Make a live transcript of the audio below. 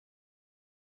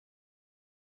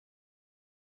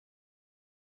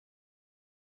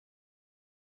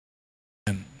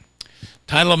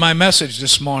Title of my message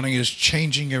this morning is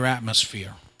Changing Your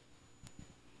Atmosphere.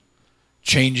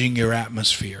 Changing your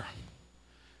atmosphere.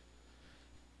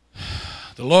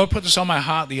 The Lord put this on my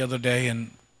heart the other day,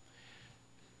 and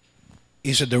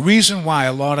He said the reason why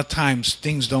a lot of times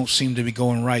things don't seem to be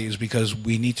going right is because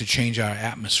we need to change our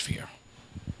atmosphere.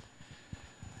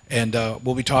 And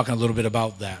we'll be talking a little bit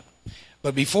about that.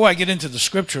 But before I get into the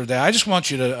scripture there, I just want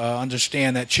you to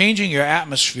understand that changing your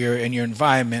atmosphere and your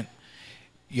environment,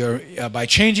 by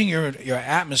changing your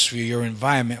atmosphere, your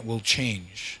environment will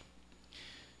change.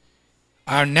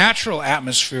 Our natural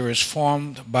atmosphere is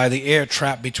formed by the air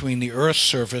trapped between the Earth's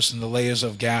surface and the layers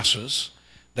of gases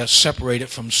that separate it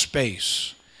from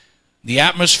space. The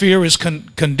atmosphere is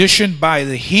conditioned by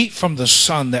the heat from the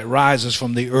sun that rises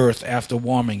from the earth after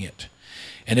warming it.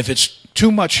 And if it's too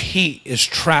much heat is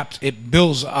trapped, it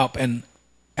builds up, and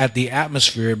at the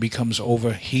atmosphere it becomes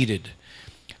overheated.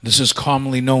 This is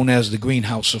commonly known as the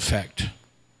greenhouse effect.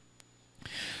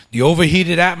 The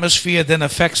overheated atmosphere then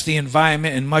affects the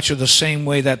environment in much of the same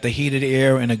way that the heated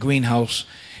air in a greenhouse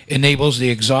enables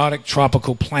the exotic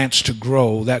tropical plants to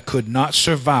grow that could not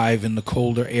survive in the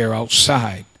colder air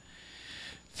outside.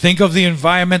 Think of the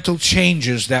environmental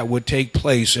changes that would take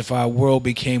place if our world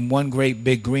became one great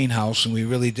big greenhouse and we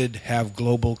really did have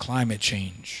global climate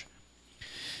change.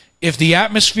 If the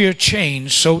atmosphere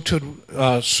changed, so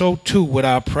too would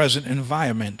our present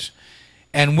environment,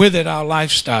 and with it our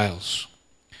lifestyles.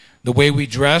 The way we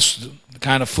dress, the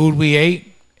kind of food we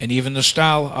ate, and even the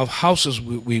style of houses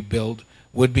we build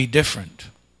would be different.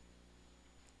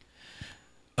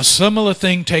 A similar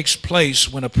thing takes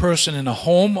place when a person in a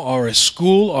home or a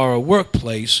school or a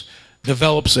workplace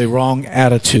develops a wrong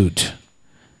attitude.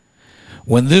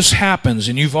 When this happens,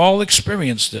 and you've all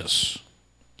experienced this,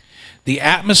 the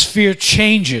atmosphere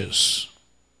changes,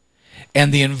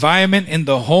 and the environment in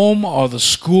the home or the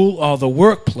school or the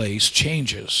workplace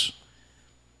changes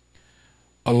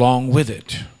along with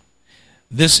it.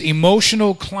 This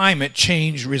emotional climate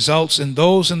change results in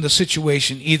those in the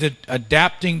situation either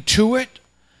adapting to it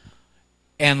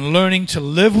and learning to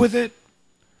live with it,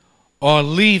 or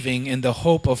leaving in the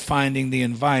hope of finding the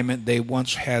environment they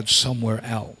once had somewhere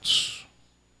else.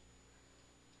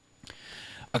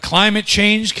 A climate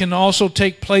change can also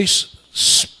take place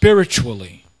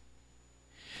spiritually.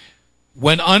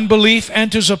 When unbelief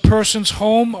enters a person's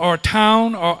home or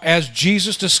town, or as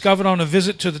Jesus discovered on a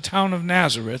visit to the town of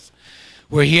Nazareth,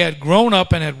 where he had grown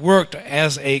up and had worked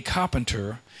as a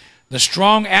carpenter, the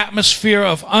strong atmosphere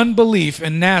of unbelief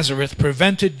in Nazareth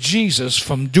prevented Jesus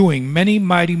from doing many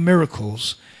mighty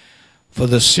miracles for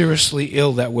the seriously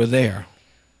ill that were there.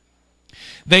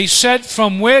 They said,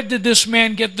 "From where did this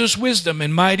man get this wisdom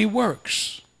and mighty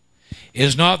works?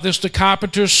 Is not this the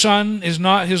carpenter's son? Is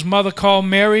not his mother called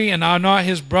Mary? And are not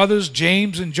his brothers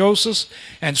James and Joseph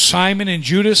and Simon and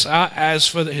Judas? As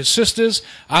for his sisters,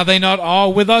 are they not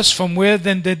all with us? From where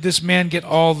then did this man get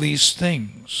all these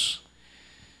things?"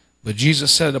 But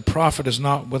Jesus said, "A prophet is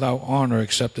not without honor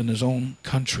except in his own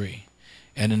country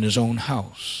and in his own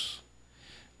house."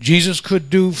 Jesus could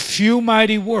do few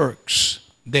mighty works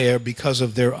there because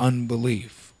of their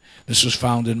unbelief. This is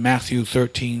found in Matthew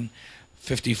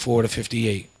 13:54 to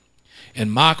 58.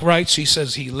 And Mark writes, he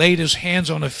says, he laid his hands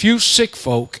on a few sick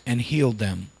folk and healed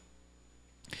them.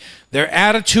 Their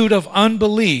attitude of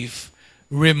unbelief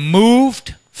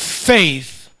removed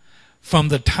faith from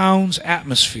the town's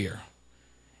atmosphere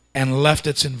and left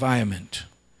its environment.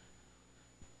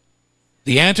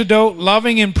 The antidote,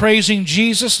 loving and praising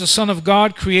Jesus, the Son of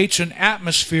God, creates an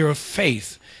atmosphere of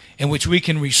faith in which we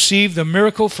can receive the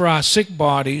miracle for our sick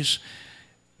bodies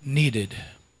needed.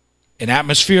 An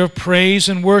atmosphere of praise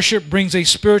and worship brings a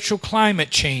spiritual climate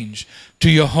change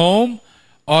to your home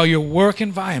or your work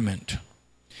environment.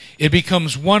 It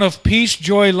becomes one of peace,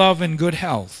 joy, love, and good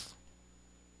health.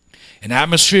 An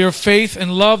atmosphere of faith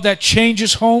and love that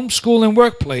changes home, school, and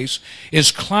workplace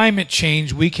is climate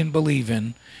change we can believe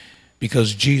in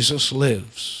because Jesus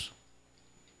lives.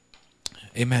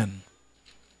 Amen.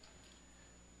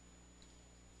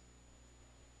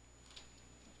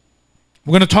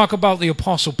 We're going to talk about the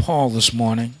Apostle Paul this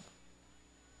morning.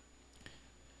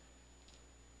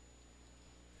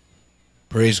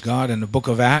 Praise God. In the book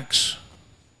of Acts,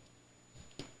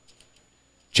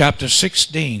 chapter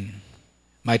 16.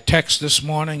 My text this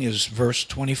morning is verse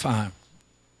 25.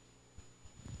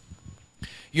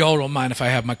 You all don't mind if I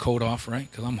have my coat off, right?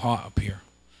 Because I'm hot up here.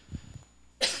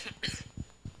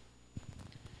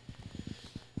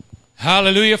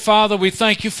 Hallelujah, Father, we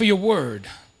thank you for your word.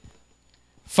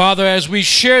 Father, as we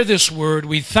share this word,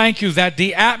 we thank you that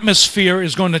the atmosphere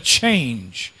is going to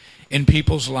change in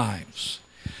people's lives.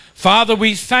 Father,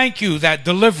 we thank you that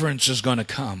deliverance is going to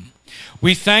come.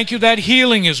 We thank you that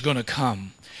healing is going to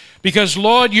come. Because,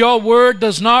 Lord, your word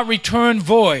does not return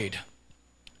void.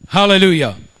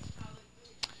 Hallelujah.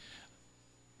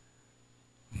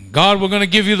 God, we're going to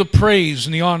give you the praise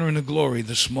and the honor and the glory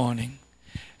this morning,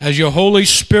 as your Holy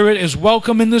Spirit is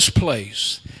welcome in this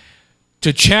place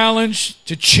to challenge,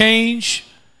 to change,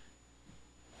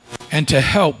 and to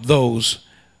help those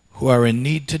who are in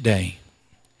need today.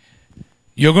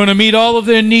 You're going to meet all of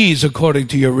their needs according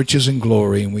to your riches and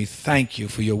glory, and we thank you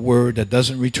for your word that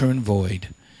doesn't return void.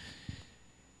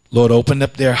 Lord, open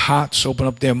up their hearts, open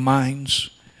up their minds.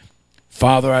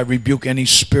 Father, I rebuke any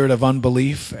spirit of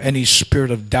unbelief, any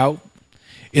spirit of doubt.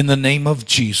 In the name of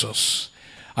Jesus,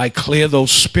 I clear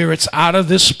those spirits out of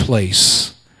this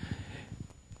place.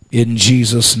 In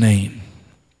Jesus' name,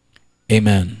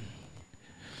 amen.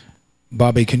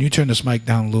 Bobby, can you turn this mic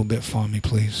down a little bit for me,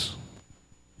 please?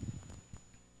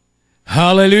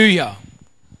 Hallelujah.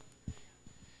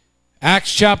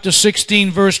 Acts chapter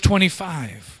 16, verse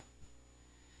 25.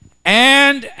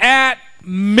 And at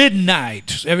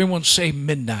midnight. Everyone say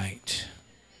midnight.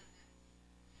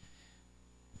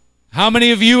 How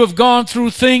many of you have gone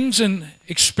through things and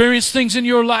experienced things in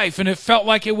your life and it felt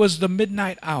like it was the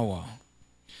midnight hour?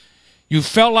 You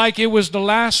felt like it was the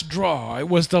last draw. It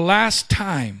was the last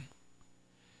time.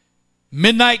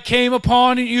 Midnight came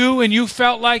upon you and you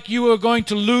felt like you were going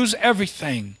to lose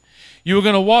everything. You were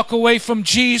going to walk away from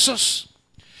Jesus.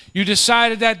 You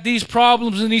decided that these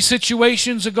problems and these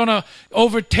situations are going to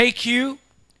overtake you.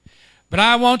 But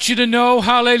I want you to know,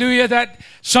 hallelujah, that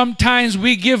sometimes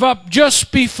we give up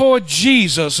just before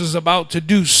Jesus is about to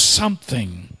do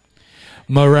something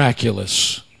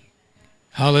miraculous.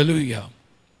 Hallelujah.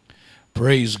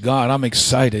 Praise God. I'm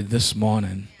excited this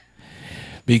morning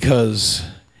because,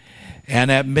 and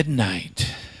at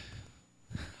midnight,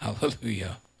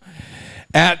 hallelujah,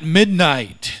 at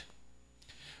midnight,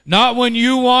 not when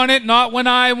you want it, not when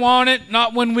I want it,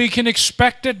 not when we can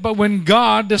expect it, but when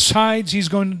God decides he's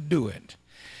going to do it.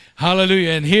 Hallelujah.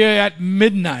 And here at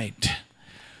midnight,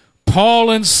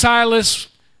 Paul and Silas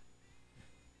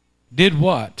did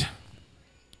what?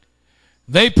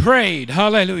 They prayed.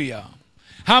 Hallelujah.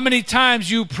 How many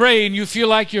times you pray and you feel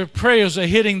like your prayers are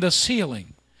hitting the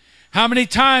ceiling? How many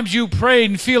times you pray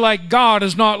and feel like God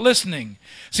is not listening?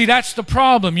 See, that's the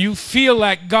problem. You feel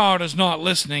like God is not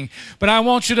listening. But I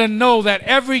want you to know that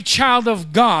every child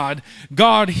of God,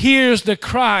 God hears the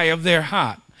cry of their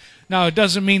heart. Now, it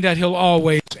doesn't mean that he'll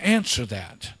always answer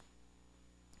that.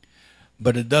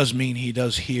 But it does mean he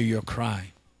does hear your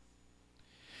cry.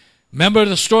 Remember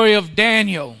the story of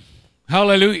Daniel.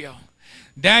 Hallelujah.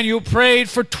 Daniel prayed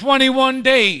for 21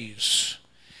 days.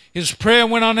 His prayer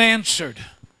went unanswered.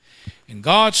 And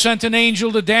God sent an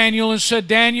angel to Daniel and said,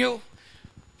 Daniel,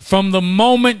 from the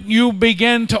moment you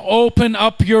begin to open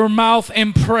up your mouth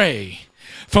and pray,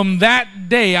 from that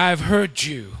day I've heard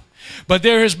you. But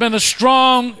there has been a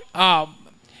strong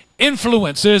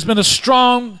influence. There has been a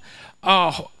strong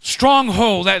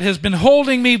stronghold that has been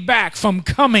holding me back from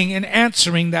coming and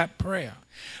answering that prayer.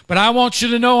 But I want you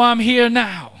to know I'm here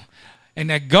now and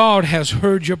that God has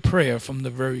heard your prayer from the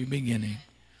very beginning.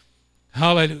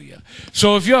 Hallelujah.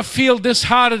 So if you feel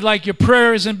disheartened like your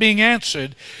prayer isn't being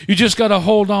answered, you just got to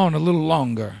hold on a little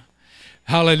longer.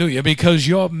 Hallelujah. Because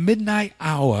your midnight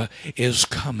hour is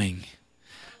coming.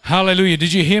 Hallelujah.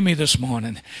 Did you hear me this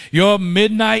morning? Your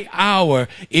midnight hour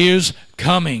is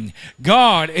coming.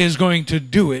 God is going to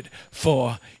do it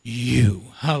for you.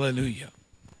 Hallelujah.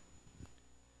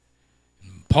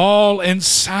 Paul and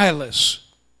Silas,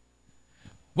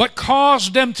 what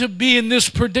caused them to be in this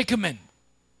predicament?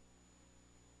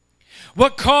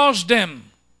 What caused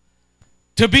them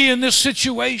to be in this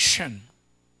situation?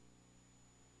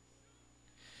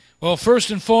 Well,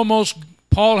 first and foremost,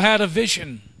 Paul had a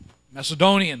vision.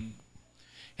 Macedonian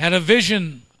had a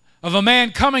vision of a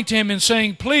man coming to him and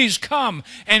saying, please come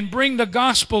and bring the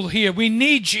gospel here. We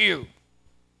need you.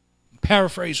 I'm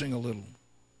paraphrasing a little.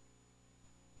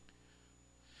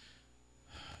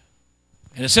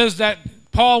 And it says that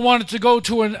Paul wanted to go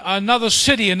to another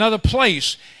city, another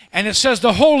place. And it says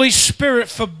the Holy Spirit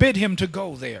forbid him to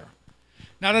go there.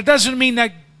 Now that doesn't mean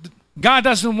that God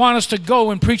doesn't want us to go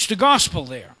and preach the gospel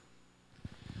there.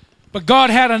 But God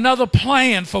had another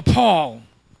plan for Paul.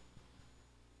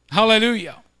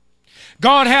 Hallelujah.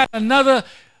 God had another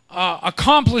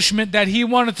accomplishment that he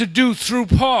wanted to do through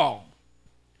Paul.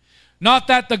 Not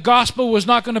that the gospel was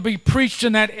not going to be preached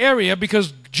in that area,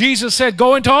 because Jesus said,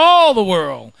 go into all the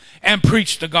world and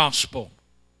preach the gospel.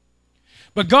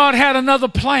 But God had another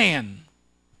plan.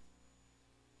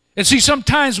 And see,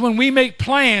 sometimes when we make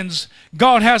plans,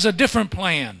 God has a different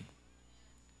plan.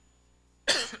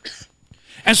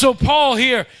 And so Paul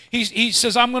here, he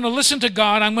says, I'm going to listen to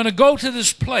God. I'm going to go to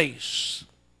this place.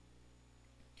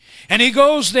 And he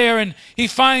goes there and he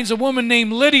finds a woman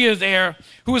named Lydia there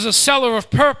who was a seller of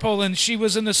purple, and she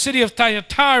was in the city of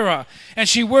Thyatira, and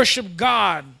she worshiped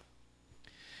God.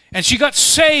 And she got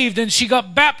saved and she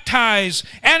got baptized,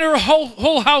 and her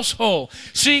whole household.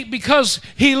 See, because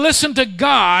he listened to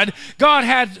God, God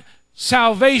had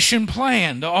salvation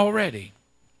planned already.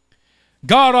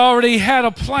 God already had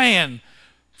a plan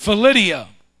for Lydia.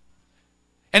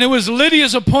 And it was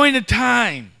Lydia's appointed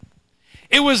time.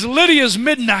 It was Lydia's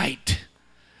midnight.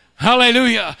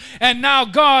 Hallelujah. And now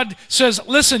God says,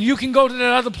 listen, you can go to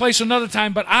that other place another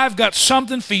time, but I've got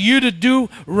something for you to do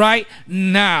right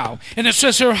now. And it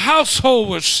says her household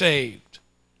was saved.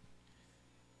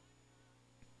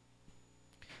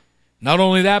 Not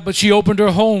only that, but she opened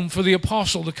her home for the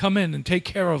apostle to come in and take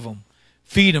care of them,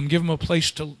 feed them, give them a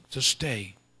place to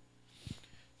stay.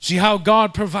 See how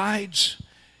God provides?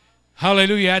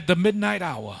 Hallelujah. At the midnight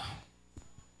hour.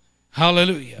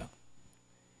 Hallelujah.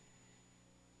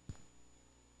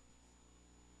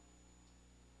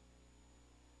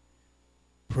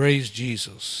 Praise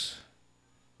Jesus.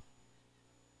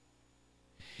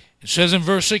 It says in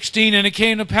verse 16, and it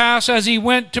came to pass as he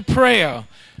went to prayer.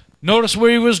 Notice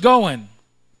where he was going.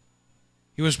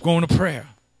 He was going to prayer.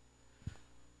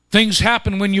 Things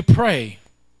happen when you pray.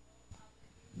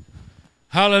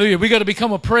 Hallelujah. We got to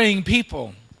become a praying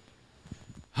people.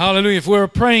 Hallelujah. If we're a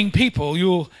praying people,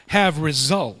 you'll have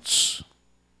results.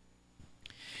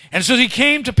 And so he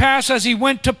came to pass as he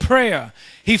went to prayer,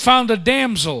 he found a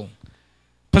damsel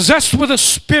possessed with a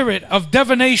spirit of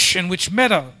divination which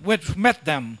met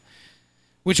them,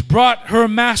 which brought her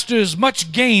masters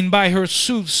much gain by her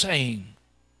soothsaying.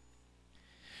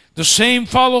 The same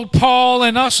followed Paul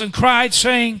and us and cried,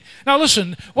 saying, now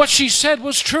listen, what she said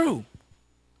was true.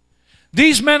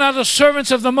 These men are the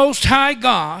servants of the Most High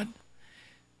God,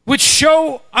 which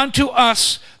show unto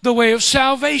us the way of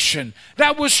salvation.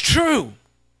 That was true.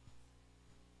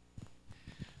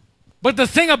 But the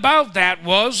thing about that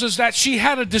is that she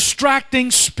had a distracting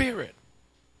spirit.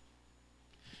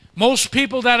 Most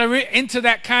people that are into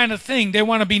that kind of thing, they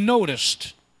want to be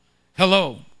noticed.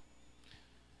 Hello.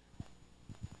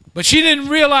 But she didn't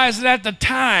realize it at the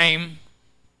time,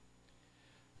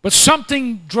 but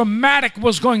something dramatic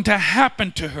was going to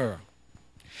happen to her.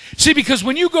 See, because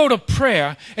when you go to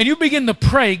prayer and you begin to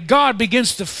pray, God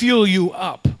begins to fuel you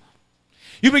up.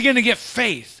 You begin to get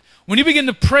faith. When you begin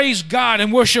to praise God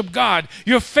and worship God,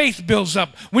 your faith builds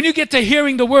up. When you get to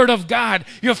hearing the word of God,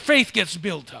 your faith gets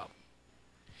built up.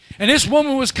 And this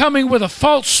woman was coming with a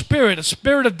false spirit, a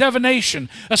spirit of divination,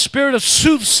 a spirit of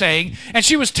soothsaying, and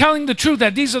she was telling the truth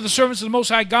that these are the servants of the Most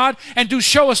High God and do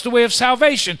show us the way of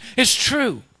salvation. It's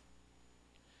true.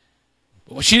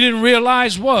 But what she didn't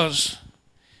realize is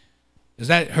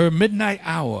that her midnight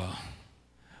hour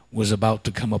was about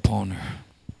to come upon her.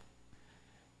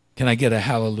 Can I get a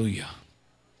hallelujah?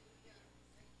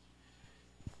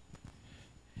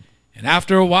 And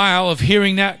after a while of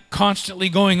hearing that constantly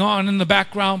going on in the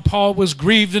background, Paul was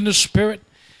grieved in the spirit.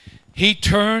 He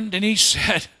turned and he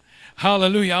said,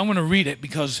 hallelujah. I want to read it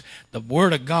because the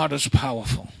word of God is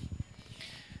powerful.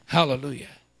 Hallelujah.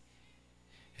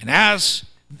 And as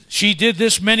she did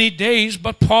this many days,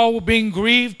 but Paul, being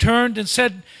grieved, turned and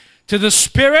said to the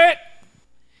spirit,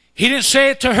 he didn't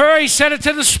say it to her, he said it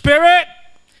to the spirit,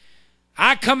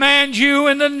 I command you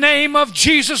in the name of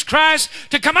Jesus Christ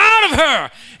to come out of her.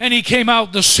 And he came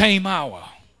out the same hour.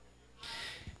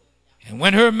 And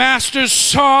when her masters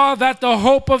saw that the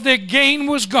hope of their gain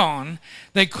was gone,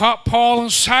 they caught Paul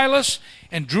and Silas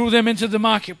and drew them into the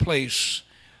marketplace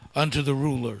unto the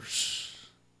rulers.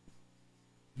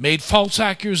 Made false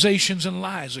accusations and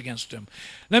lies against them.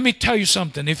 Let me tell you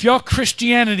something. If your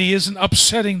Christianity isn't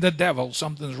upsetting the devil,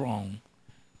 something's wrong.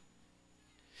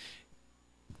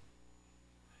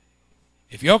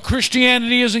 If your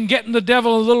Christianity isn't getting the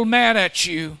devil a little mad at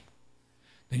you,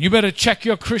 then you better check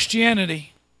your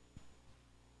Christianity.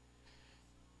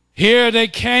 Here they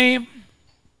came.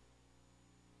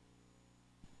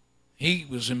 He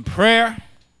was in prayer,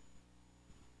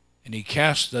 and he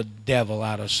cast the devil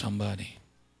out of somebody.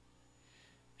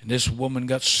 And this woman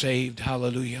got saved.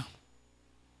 Hallelujah.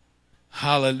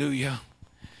 Hallelujah.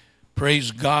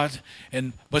 Praise God.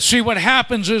 But see, what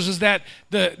happens is that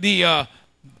the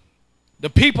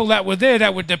people that were there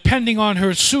that were depending on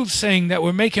her soothsaying, that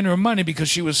were making her money because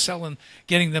she was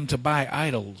getting them to buy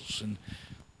idols and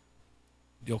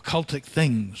the occultic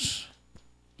things.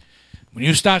 When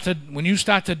you start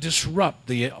to disrupt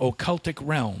the occultic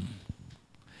realm,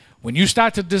 when you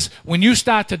start to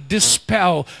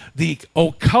dispel the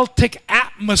occultic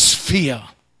atmosphere,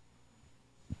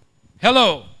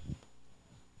 Hello.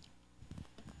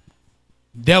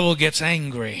 Devil gets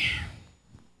angry.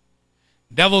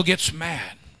 Devil gets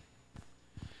mad.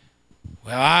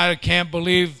 Well, I can't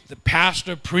believe the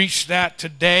pastor preached that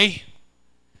today.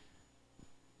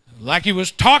 Like he was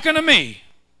talking to me.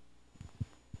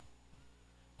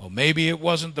 Well, maybe it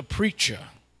wasn't the preacher.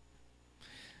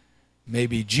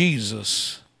 Maybe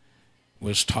Jesus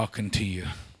was talking to you.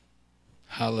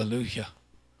 Hallelujah.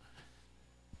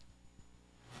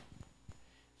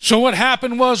 So what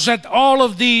happened was that all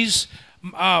of these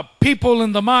people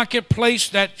in the marketplace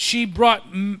that she brought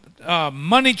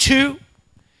money to,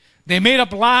 they made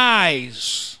up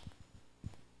lies.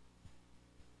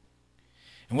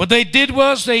 And what they did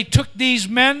was they took these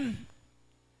men.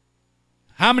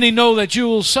 How many know that you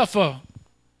will suffer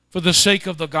for the sake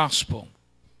of the gospel?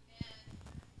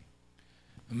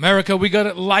 America, we got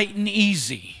it light and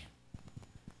easy.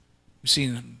 We've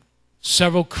seen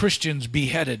several Christians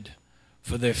beheaded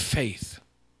for their faith.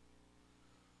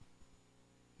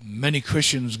 Many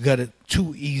Christians got it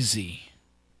too easy.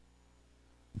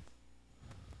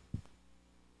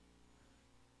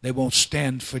 They won't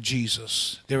stand for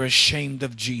Jesus. They're ashamed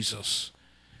of Jesus.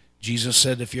 Jesus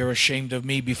said, if you're ashamed of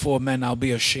me before men, I'll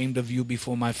be ashamed of you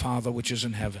before my Father which is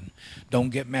in heaven. Don't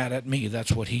get mad at me.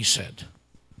 That's what he said.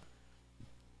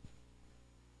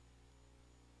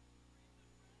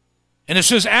 And it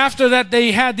says after that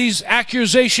they had these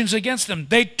accusations against them,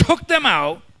 they took them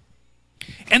out,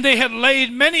 and they had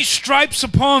laid many stripes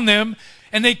upon them,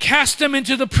 and they cast them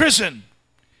into the prison,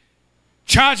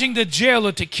 charging the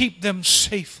jailer to keep them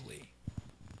safely.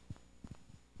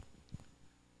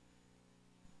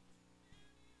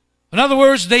 In other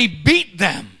words, they beat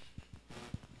them.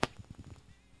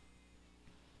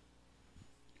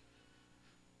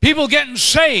 People getting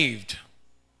saved.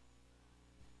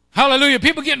 Hallelujah.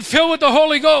 People getting filled with the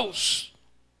Holy Ghost.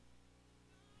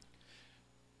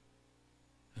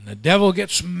 And the devil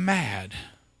gets mad.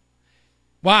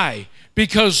 Why?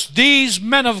 Because these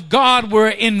men of God were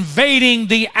invading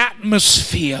the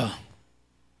atmosphere.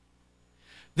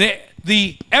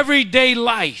 The everyday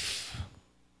life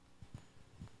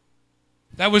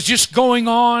that was just going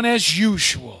on as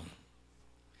usual.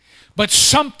 But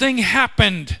something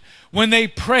happened when they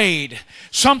prayed.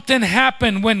 Something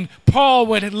happened when Paul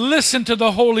would listen to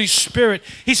the Holy Spirit.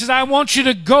 He says, I want you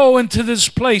to go into this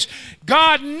place.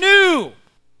 God knew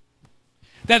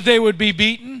that they would be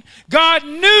beaten. God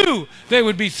knew they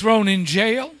would be thrown in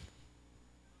jail.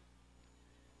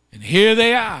 And here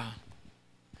they are,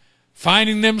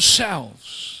 finding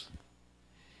themselves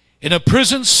in a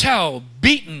prison cell,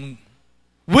 beaten,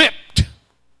 whipped,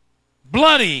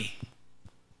 bloody,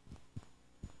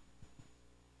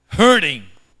 hurting.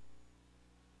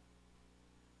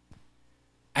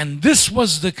 And this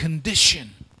was the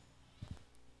condition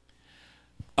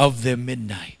of their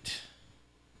midnight.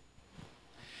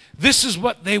 This is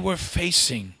what they were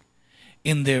facing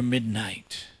in their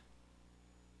midnight.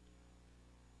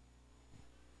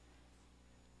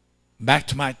 Back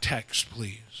to my text,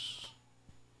 please.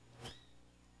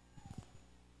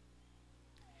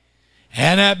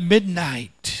 And at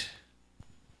midnight,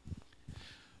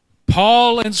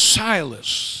 Paul and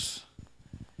Silas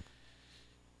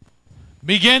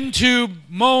began to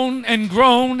moan and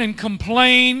groan and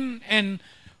complain and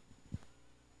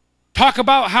talk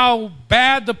about how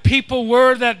bad the people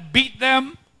were that beat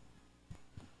them,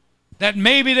 that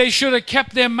maybe they should have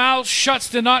kept their mouths shut.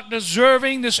 They're not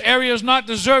deserving. This area is not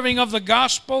deserving of the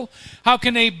gospel. How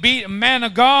can they beat a man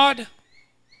of God?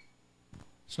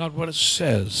 It's not what it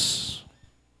says.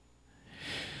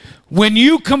 When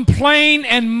you complain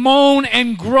and moan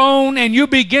and groan and you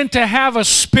begin to have a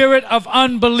spirit of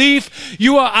unbelief,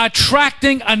 you are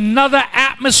attracting another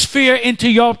atmosphere into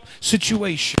your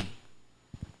situation.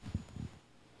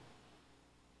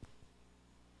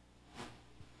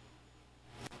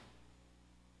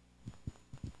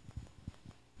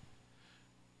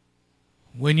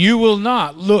 When you will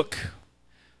not look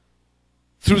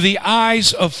through the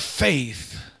eyes of faith,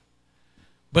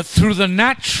 but through the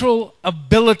natural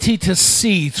ability to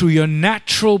see, through your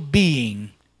natural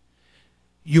being,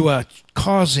 you are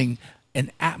causing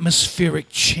an atmospheric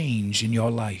change in your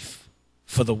life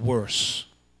for the worse.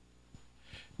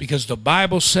 Because the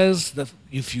Bible says that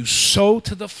if you sow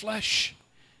to the flesh,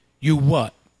 you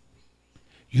what?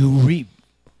 You reap.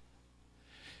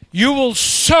 You will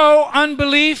sow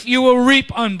unbelief, you will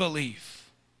reap unbelief.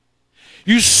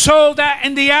 You sow that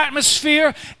in the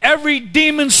atmosphere, every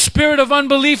demon spirit of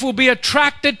unbelief will be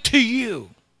attracted to you.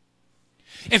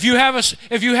 If you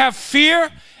have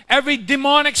fear, every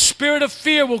demonic spirit of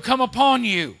fear will come upon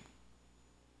you.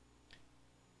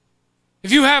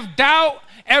 If you have doubt,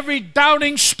 every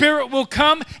doubting spirit will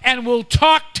come and will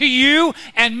talk to you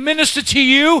and minister to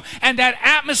you, and that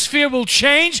atmosphere will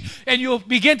change, and you'll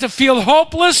begin to feel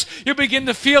hopeless. You'll begin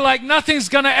to feel like nothing's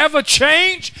going to ever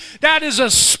change. That is a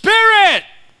spirit.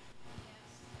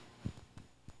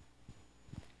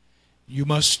 You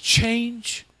must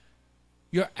change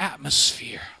your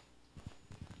atmosphere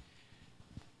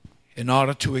in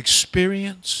order to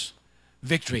experience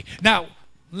victory. Now,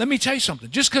 let me tell you something.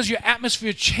 Just because your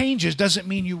atmosphere changes doesn't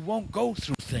mean you won't go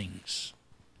through things.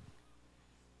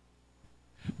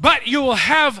 But you will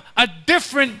have a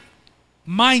different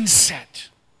mindset.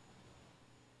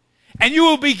 And you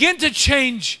will begin to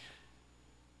change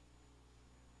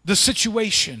the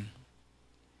situation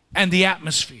and the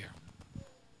atmosphere.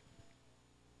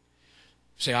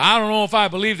 Say, I don't know if I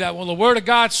believe that. Well, the Word of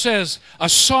God says, a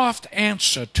soft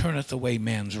answer turneth away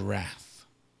man's wrath.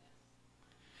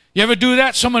 You ever do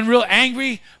that? Someone real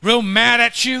angry, real mad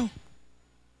at you?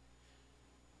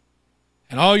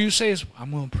 And all you say is,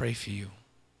 I'm going to pray for you.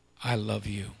 I love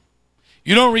you.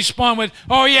 You don't respond with,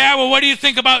 oh yeah, well, what do you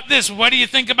think about this? What do you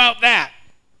think about that?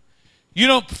 You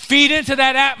don't feed into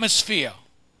that atmosphere.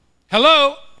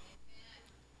 Hello?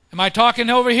 Am I talking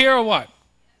over here or what?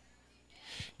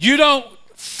 You don't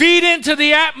feed into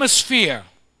the atmosphere.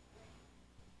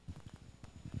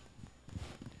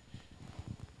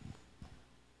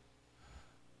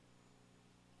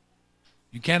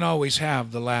 You can't always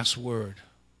have the last word.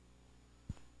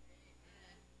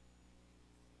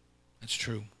 That's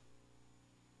true.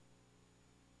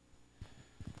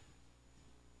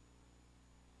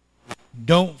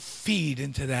 Don't feed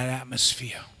into that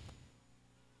atmosphere.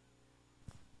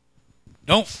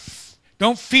 Don't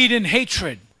feed in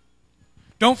hatred.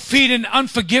 Don't feed in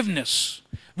unforgiveness,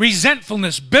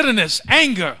 resentfulness, bitterness,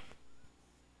 anger.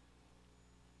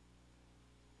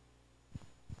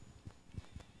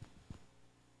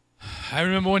 I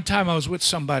remember one time I was with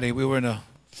somebody. We were in a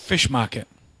fish market.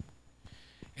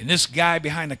 And this guy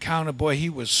behind the counter, boy, he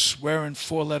was swearing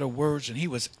four-letter words, and he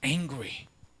was angry.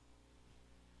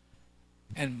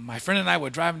 And my friend and I were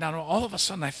driving down, and all of a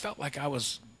sudden I felt like I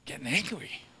was getting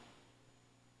angry.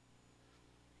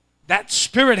 That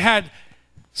spirit had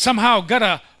somehow got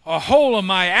a hold of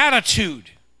my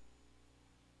attitude.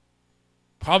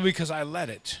 Probably because I let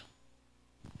it.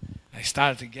 I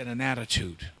started to get an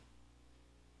attitude.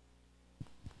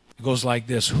 It goes like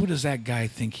this. Who does that guy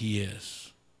think he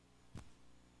is?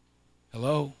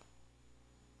 Hello?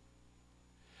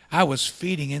 I was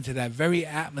feeding into that very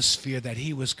atmosphere that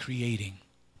he was creating.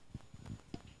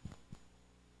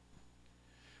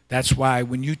 That's why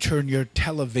when you turn your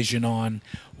television on,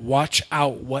 watch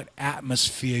out what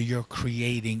atmosphere you're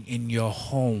creating in your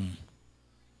home.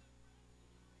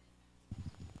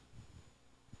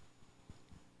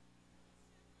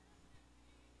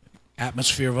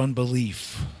 Atmosphere of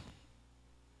unbelief.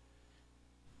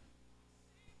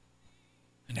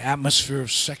 An atmosphere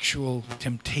of sexual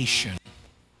temptation.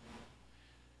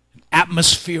 An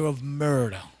atmosphere of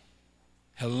murder.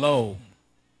 Hello.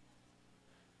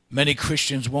 Many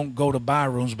Christians won't go to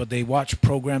bar rooms, but they watch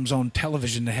programs on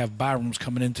television that have bar rooms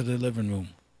coming into the living room.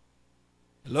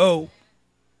 Hello?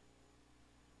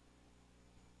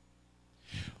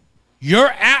 Your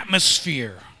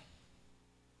atmosphere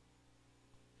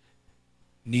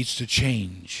needs to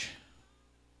change.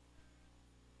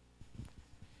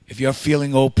 If you're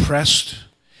feeling oppressed,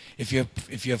 if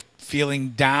you're feeling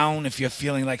down, if you're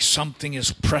feeling like something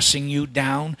is pressing you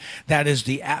down, that is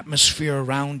the atmosphere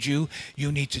around you.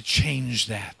 You need to change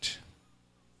that.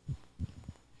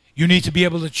 You need to be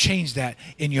able to change that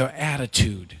in your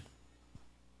attitude.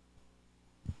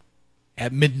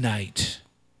 At midnight,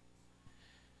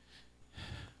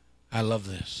 I love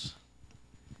this.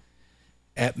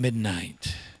 At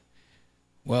midnight,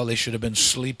 well, they should have been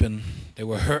sleeping. They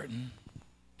were hurting.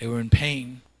 They were in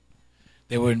pain.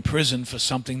 They were in prison for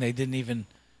something they didn't even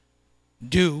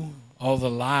do. All the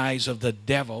lies of the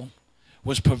devil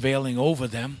was prevailing over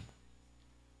them.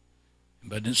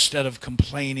 But instead of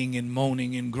complaining and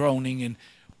moaning and groaning and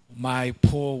my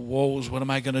poor woes, what am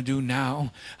I going to do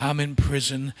now? I'm in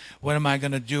prison. What am I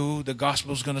going to do? The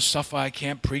gospel's going to suffer. I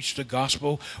can't preach the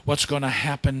gospel. What's going to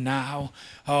happen now?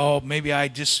 Oh, maybe I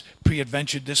just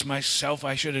pre-adventured this myself.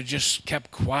 I should have just kept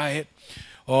quiet.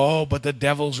 Oh, but the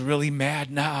devil's really mad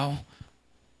now.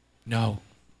 No.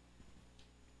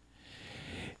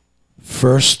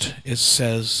 First, it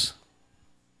says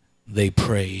they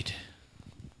prayed.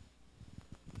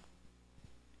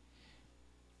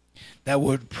 That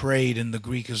word prayed in the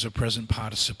Greek is a present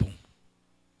participle.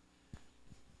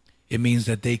 It means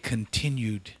that they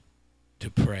continued to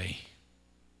pray.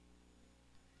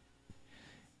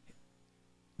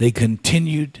 They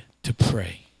continued to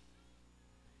pray.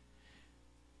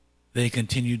 They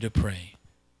continued to pray.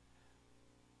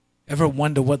 Ever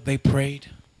wonder what they prayed?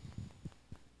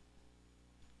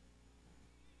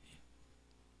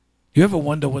 You ever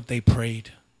wonder what they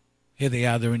prayed? Here they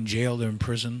are, they're in jail, they're in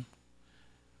prison.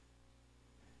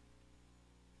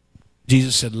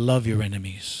 Jesus said, love your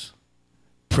enemies.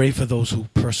 Pray for those who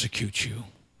persecute you.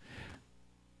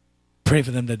 Pray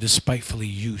for them that despitefully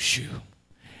use you.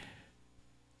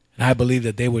 And I believe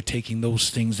that they were taking those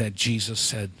things that Jesus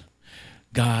said,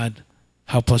 God,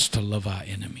 help us to love our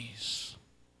enemies.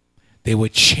 They were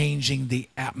changing the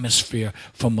atmosphere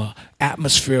from an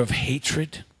atmosphere of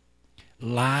hatred,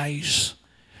 lies,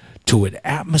 to an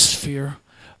atmosphere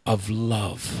of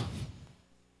love.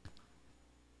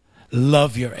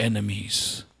 Love your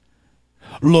enemies.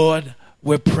 Lord,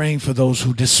 we're praying for those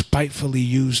who despitefully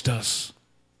used us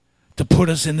to put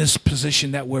us in this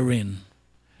position that we're in.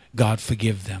 God,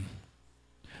 forgive them.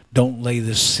 Don't lay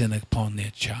this sin upon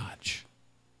their charge.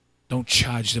 Don't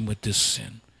charge them with this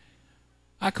sin.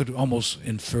 I could almost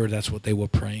infer that's what they were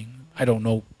praying. I don't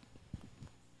know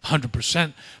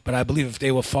 100%, but I believe if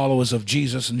they were followers of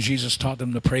Jesus and Jesus taught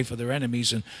them to pray for their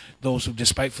enemies and those who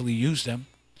despitefully used them,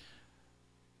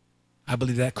 I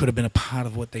believe that could have been a part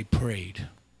of what they prayed.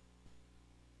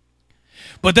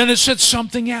 But then it said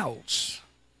something else.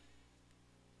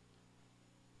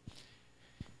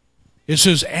 It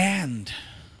says, and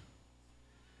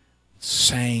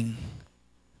sang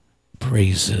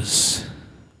praises.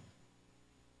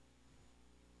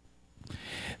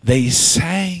 They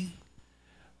sang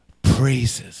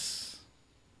praises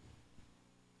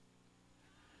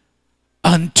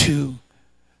unto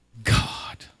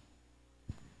God.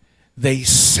 They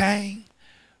sang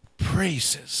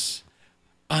praises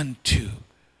unto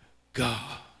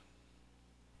God.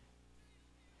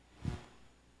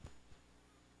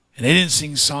 And they didn't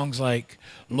sing songs like,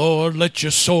 Lord, let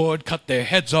your sword cut their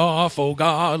heads off. Oh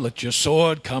God, let your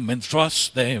sword come and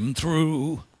thrust them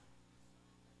through.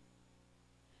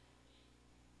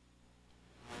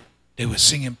 They were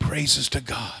singing praises to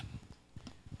God.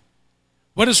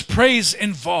 What does praise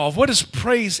involve? What is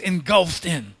praise engulfed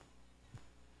in?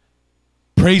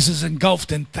 Praise is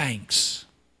engulfed in thanks.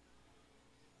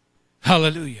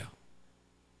 Hallelujah.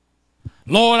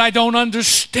 Lord, I don't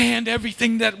understand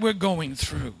everything that we're going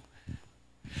through.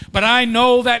 But I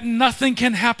know that nothing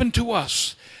can happen to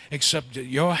us except that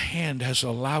your hand has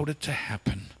allowed it to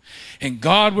happen. And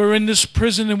God, we're in this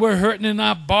prison and we're hurting in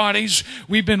our bodies.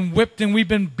 We've been whipped and we've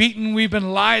been beaten. We've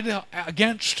been lied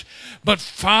against. But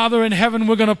Father in heaven,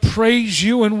 we're going to praise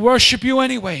you and worship you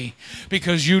anyway,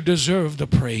 because you deserve the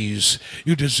praise.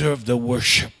 You deserve the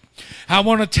worship. I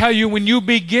want to tell you, when you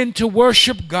begin to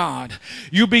worship God,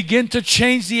 you begin to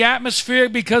change the atmosphere,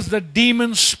 because the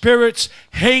demon spirits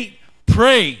hate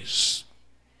praise.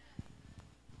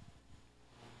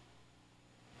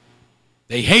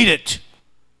 They hate it.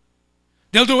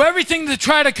 They'll do everything to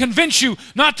try to convince you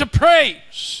not to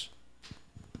praise.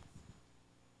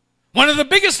 One of the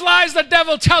biggest lies the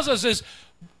devil tells us is,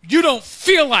 you don't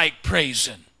feel like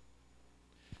praising.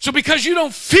 So because you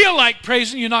don't feel like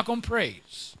praising, you're not going to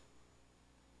praise.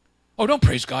 Oh, don't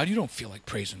praise God. You don't feel like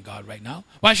praising God right now.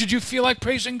 Why should you feel like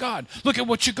praising God? Look at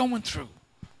what you're going through.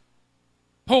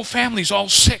 Whole family's all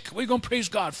sick. What are you going to praise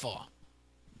God for?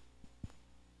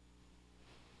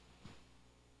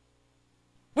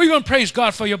 What are you going to praise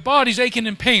God for? Your body's aching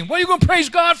in pain. What are you going to praise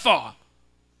God for?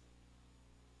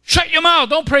 Shut your mouth.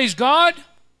 Don't praise God.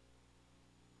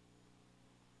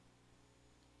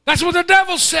 That's what the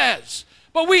devil says.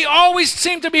 But we always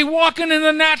seem to be walking in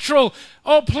the natural.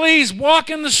 Oh, please, walk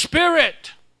in the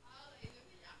Spirit.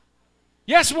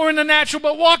 Yes, we're in the natural,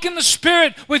 but walk in the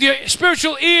Spirit with your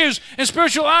spiritual ears and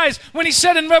spiritual eyes. When he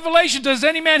said in Revelation, does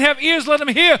any man have ears? Let him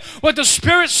hear what the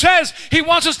Spirit says. He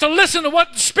wants us to listen to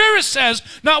what the Spirit says,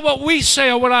 not what we say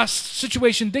or what our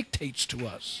situation dictates to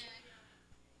us.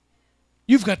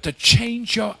 You've got to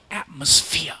change your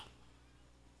atmosphere.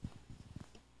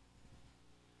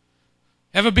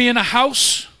 Ever be in a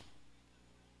house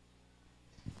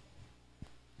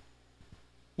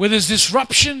where there's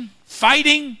disruption,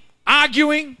 fighting,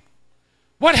 arguing?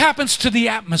 What happens to the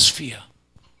atmosphere?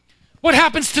 What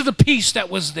happens to the peace that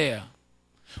was there?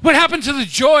 What happened to the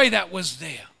joy that was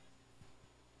there?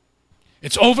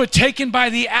 It's overtaken by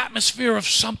the atmosphere of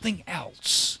something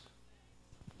else.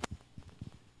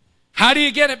 How do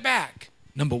you get it back?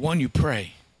 Number one, you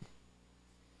pray.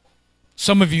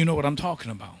 Some of you know what I'm talking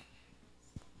about.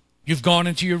 You've gone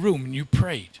into your room and you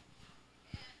prayed.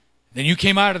 Then you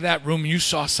came out of that room and you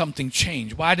saw something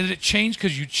change. Why did it change?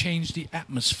 Because you changed the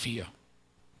atmosphere.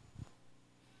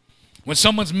 When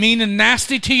someone's mean and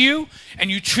nasty to you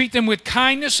and you treat them with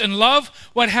kindness and love,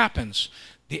 what happens?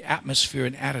 The atmosphere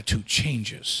and attitude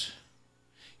changes.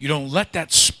 You don't let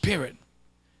that spirit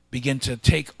begin to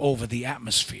take over the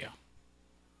atmosphere.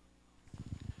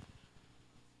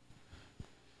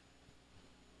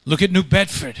 Look at New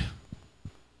Bedford.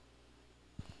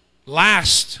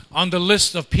 Last on the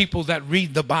list of people that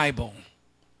read the Bible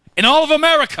in all of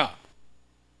America.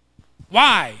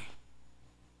 Why?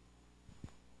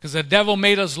 Because the devil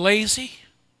made us lazy.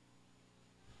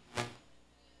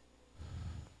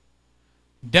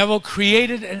 Devil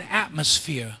created an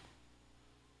atmosphere.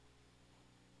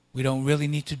 We don't really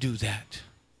need to do that.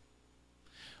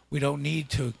 We don't need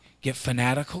to get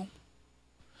fanatical.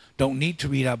 Don't need to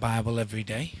read our Bible every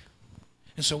day.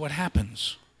 And so what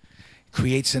happens? It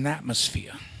creates an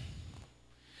atmosphere.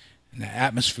 And that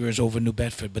atmosphere is over New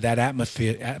Bedford. But that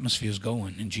atmosphere is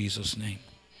going in Jesus' name.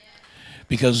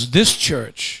 Because this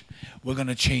church, we're going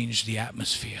to change the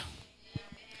atmosphere.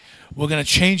 We're going to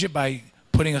change it by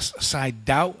putting aside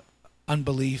doubt,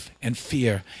 unbelief, and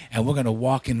fear. And we're going to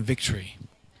walk in victory.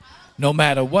 No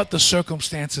matter what the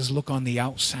circumstances look on the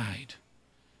outside.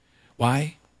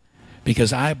 Why?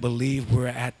 Because I believe we're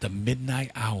at the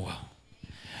midnight hour.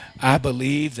 I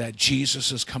believe that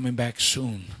Jesus is coming back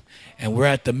soon. And we're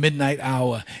at the midnight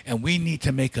hour. And we need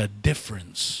to make a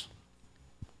difference.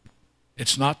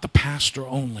 It's not the pastor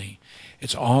only.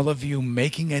 It's all of you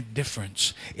making a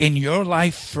difference in your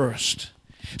life first.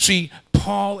 See,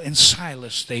 Paul and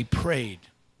Silas, they prayed.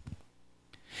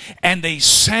 And they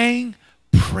sang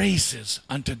praises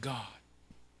unto God.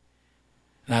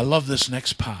 And I love this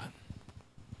next part.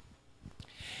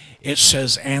 It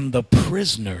says, and the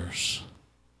prisoners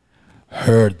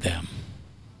heard them.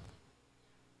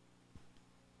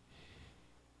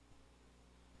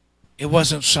 It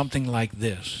wasn't something like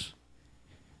this.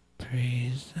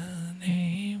 Praise the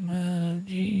name of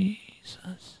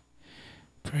Jesus.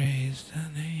 Praise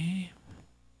the name.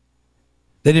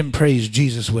 They didn't praise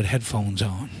Jesus with headphones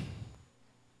on.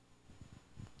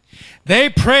 They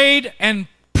prayed and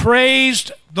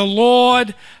praised the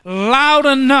Lord loud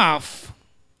enough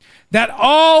that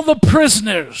all the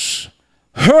prisoners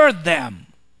heard them.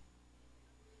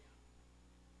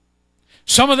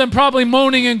 Some of them probably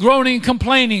moaning and groaning and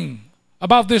complaining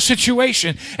about their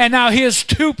situation. And now here's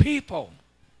two people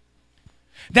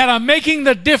that are making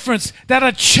the difference, that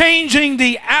are changing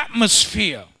the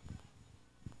atmosphere.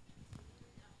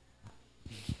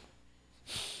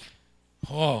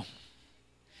 Oh,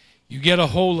 you get a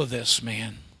hold of this,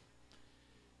 man.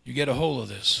 You get a hold of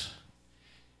this.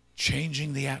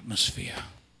 Changing the atmosphere.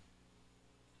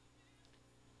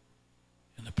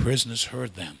 And the prisoners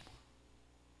heard them.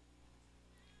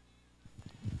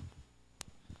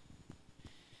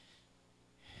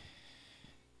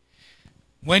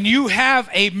 When you have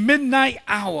a midnight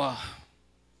hour,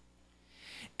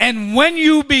 and when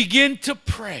you begin to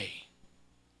pray,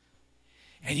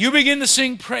 and you begin to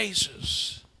sing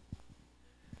praises,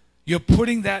 you're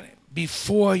putting that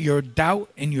before your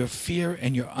doubt and your fear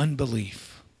and your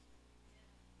unbelief.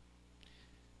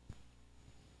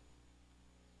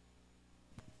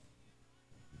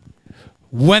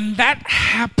 When that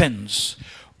happens,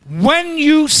 when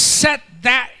you set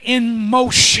that in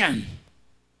motion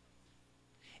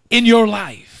in your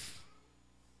life,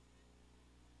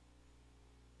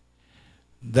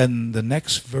 then the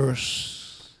next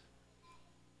verse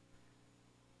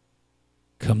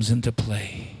comes into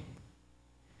play.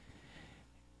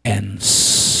 And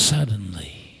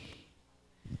suddenly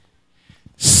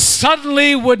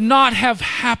would not have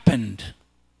happened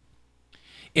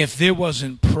if there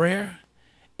wasn't prayer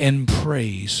and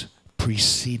praise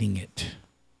preceding it.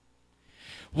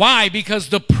 Why? Because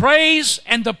the praise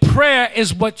and the prayer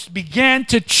is what began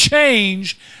to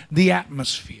change the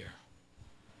atmosphere.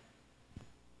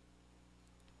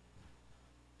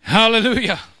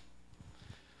 Hallelujah.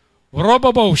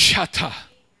 Robobo shata.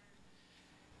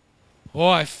 Oh,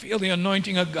 I feel the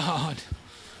anointing of God.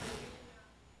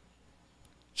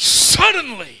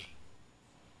 Suddenly.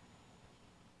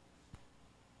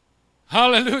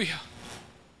 Hallelujah.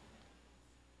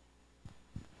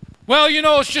 Well, you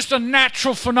know, it's just a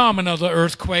natural phenomenon, the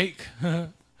earthquake.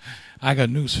 I got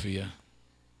news for you.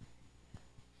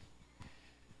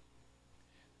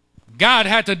 God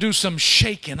had to do some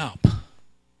shaking up.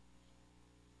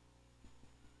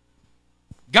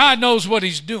 God knows what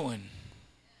he's doing.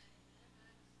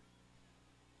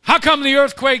 How come the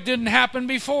earthquake didn't happen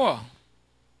before?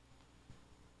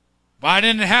 Why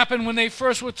didn't it happen when they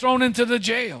first were thrown into the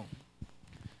jail?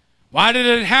 Why did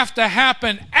it have to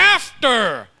happen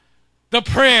after the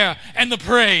prayer and the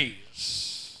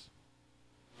praise?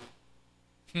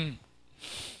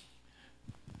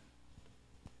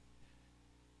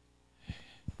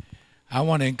 I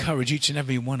want to encourage each and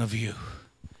every one of you.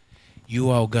 You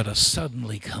all got a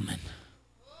suddenly coming.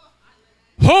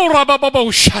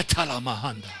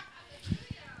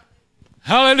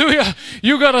 Hallelujah.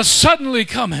 You got a suddenly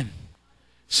coming,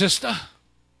 sister.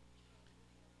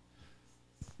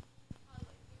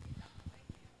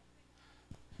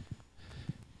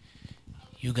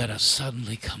 You got a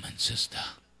suddenly coming, sister.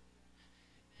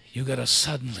 You got a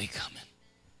suddenly coming.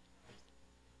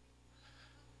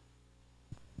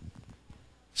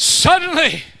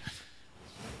 Suddenly.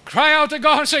 Cry out to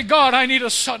God and say, God, I need a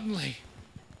suddenly.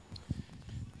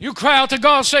 You cry out to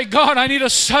God and say, God, I need a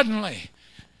suddenly.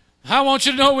 I want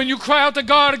you to know when you cry out to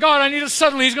God, God, I need a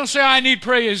suddenly, He's going to say, I need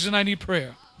praise and I need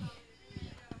prayer.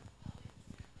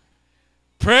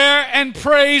 Prayer and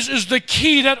praise is the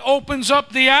key that opens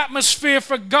up the atmosphere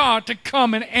for God to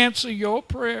come and answer your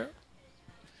prayer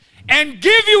and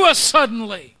give you a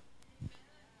suddenly.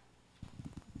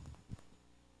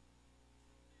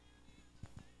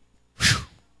 Whew.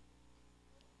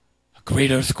 A great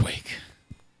earthquake.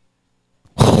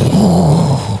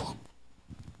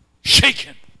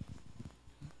 Shaking.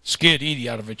 Scared Edie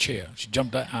out of her chair. She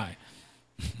jumped that high.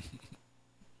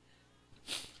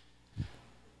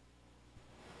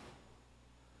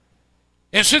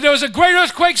 And so there was a great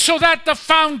earthquake so that the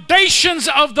foundations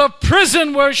of the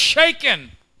prison were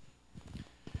shaken.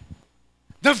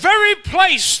 The very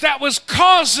place that was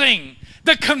causing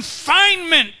the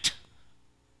confinement,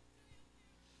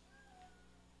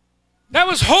 that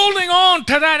was holding on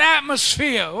to that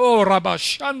atmosphere. Oh,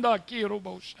 Rabashanda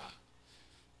Kirobosha.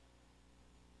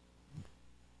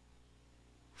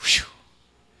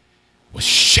 Was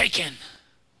shaken.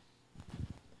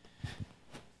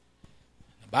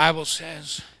 The Bible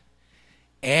says,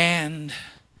 and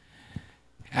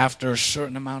after a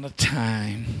certain amount of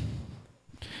time,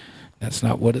 that's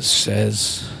not what it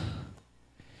says.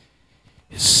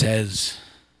 It says,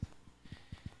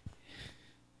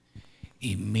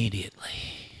 immediately.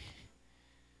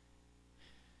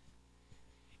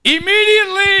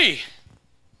 Immediately,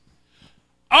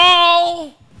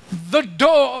 all the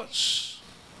doors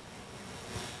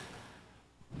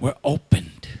were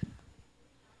opened.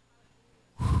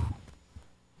 Whew.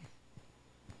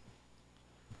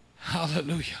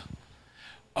 Hallelujah.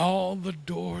 All the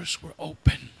doors were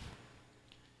open.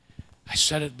 I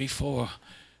said it before.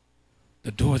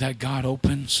 The door that God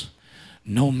opens,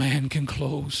 no man can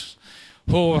close.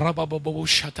 Oh,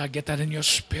 Rabababashata, get that in your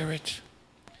spirit.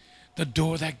 The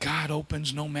door that God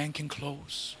opens, no man can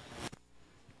close.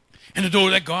 And the door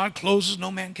that God closes,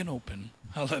 no man can open.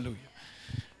 Hallelujah.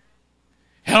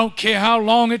 I don't care how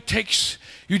long it takes.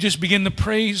 You just begin to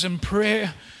praise and pray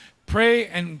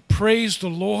and praise the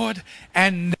Lord,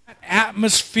 and that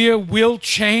atmosphere will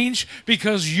change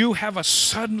because you have a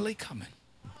suddenly coming.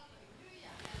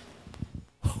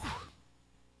 Whew.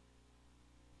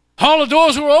 All the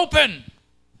doors were open.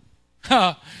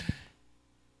 And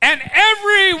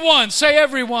everyone, say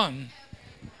everyone,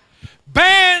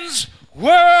 bands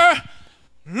were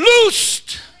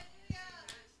loosed.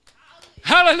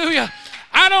 Hallelujah.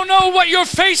 I don't know what you're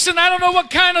facing. I don't know what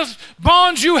kind of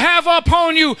bonds you have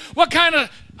upon you, what kind of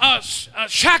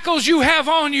shackles you have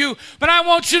on you. But I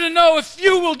want you to know, if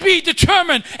you will be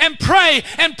determined and pray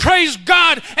and praise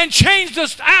God and change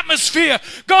this atmosphere,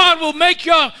 God will make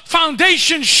your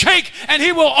foundation shake, and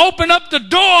He will open up the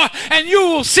door, and you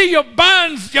will see your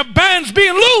bands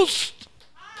being loosed.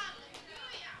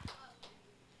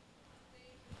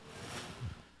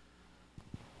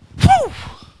 Whew.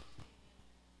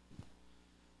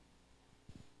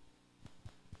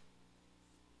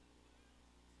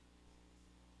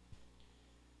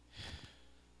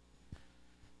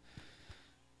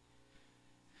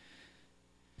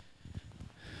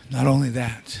 Not only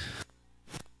that,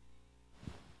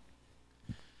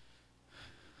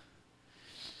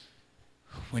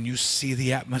 when you see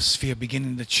the atmosphere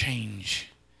beginning to change,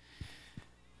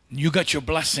 you got your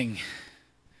blessing.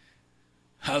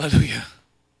 Hallelujah.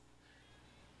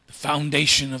 The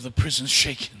foundation of the prison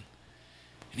shaken,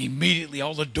 and immediately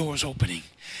all the doors opening,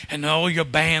 and all your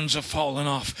bands are falling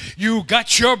off. You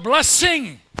got your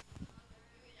blessing.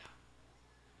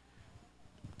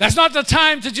 That's not the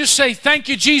time to just say, thank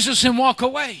you, Jesus, and walk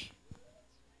away.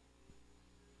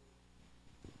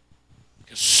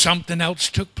 Because something else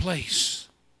took place.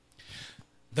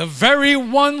 The very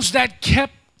ones that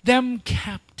kept them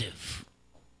captive.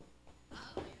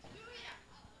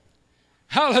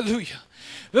 Hallelujah.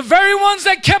 The very ones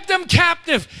that kept them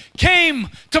captive came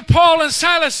to Paul and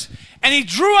Silas, and he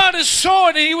drew out his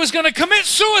sword, and he was going to commit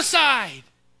suicide.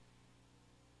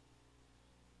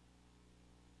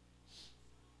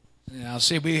 Now,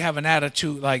 see, we have an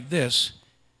attitude like this.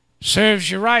 Serves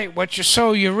you right. What you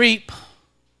sow, you reap.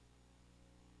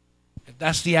 If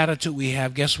that's the attitude we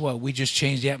have, guess what? We just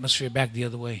changed the atmosphere back the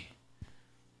other way.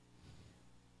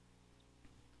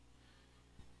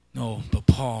 No, but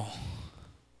Paul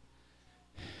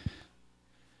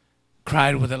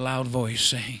cried with a loud voice,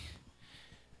 saying,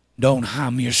 don't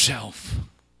harm yourself.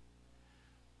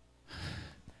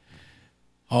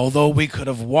 Although we could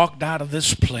have walked out of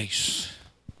this place,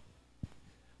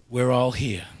 we're all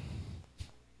here.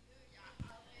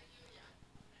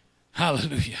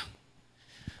 Hallelujah.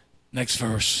 Next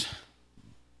verse.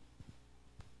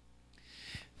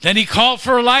 Then he called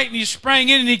for a light, and he sprang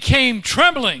in, and he came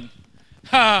trembling.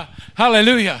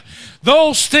 Hallelujah.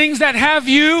 Those things that have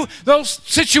you, those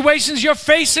situations you're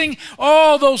facing,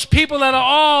 all those people that are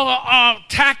all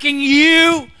attacking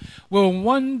you will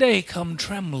one day come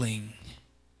trembling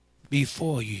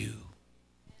before you.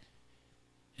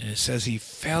 And it says he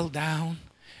fell down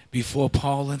before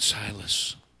Paul and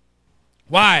Silas.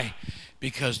 Why?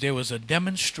 Because there was a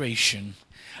demonstration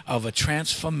of a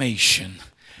transformation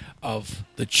of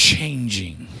the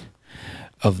changing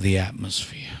of the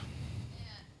atmosphere.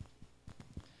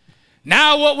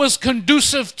 Now what was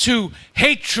conducive to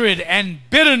hatred and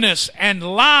bitterness and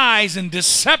lies and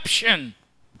deception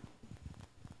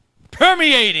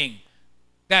permeating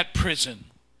that prison,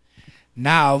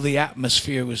 now the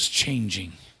atmosphere was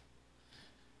changing.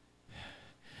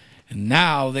 And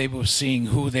now they were seeing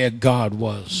who their God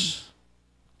was.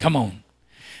 Come on.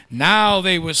 Now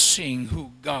they were seeing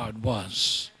who God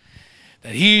was.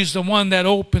 That he's the one that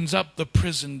opens up the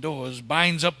prison doors,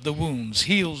 binds up the wounds,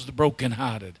 heals the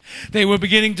brokenhearted. They were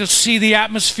beginning to see the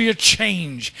atmosphere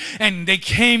change. And they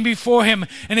came before him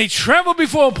and they trembled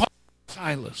before Paul and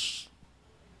Silas.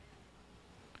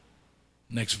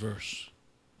 Next verse.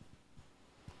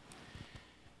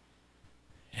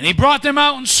 And he brought them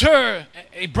out, and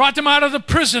he brought them out of the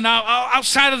prison,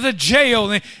 outside of the jail.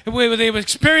 They were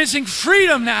experiencing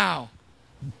freedom now.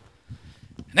 And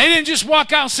they didn't just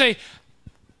walk out and say,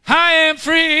 I am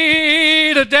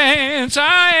free to dance,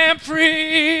 I am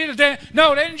free to dance.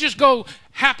 No, they didn't just go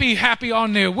happy, happy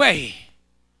on their way.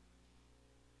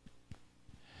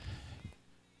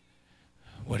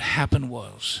 What happened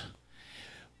was,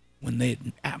 when the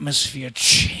atmosphere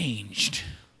changed,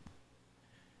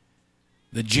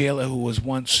 the jailer who was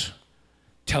once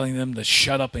telling them to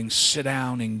shut up and sit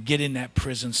down and get in that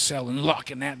prison cell and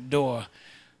locking that door,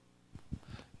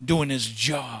 doing his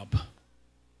job,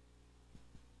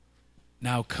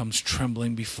 now comes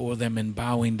trembling before them and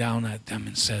bowing down at them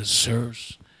and says,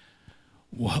 sirs,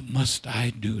 what must I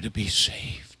do to be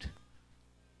saved?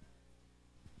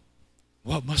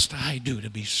 What must I do to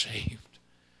be saved?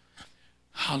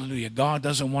 Hallelujah. God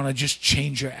doesn't want to just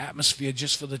change your atmosphere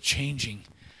just for the changing,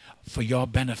 for your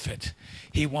benefit.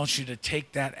 He wants you to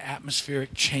take that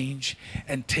atmospheric change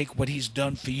and take what he's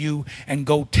done for you and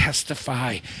go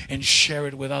testify and share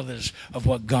it with others of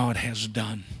what God has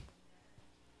done.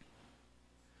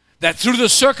 That through the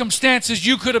circumstances,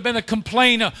 you could have been a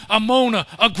complainer, a moaner,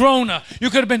 a groaner. You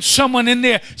could have been someone in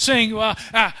there saying,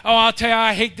 I'll tell you,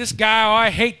 I hate this guy, or I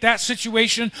hate that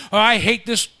situation, or I hate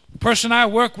this person I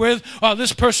work with, or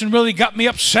this person really got me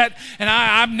upset, and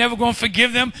I'm never going to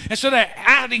forgive them. And so they're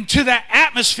adding to that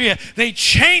atmosphere. They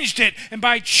changed it, and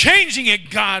by changing it,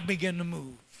 God began to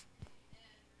move.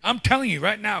 I'm telling you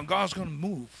right now, God's going to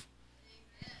move.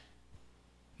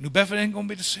 New Bedford ain't going to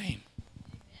be the same.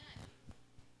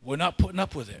 We're not putting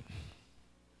up with it.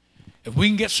 If we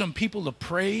can get some people to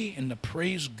pray and to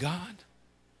praise God,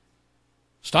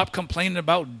 stop complaining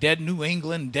about dead New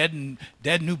England, dead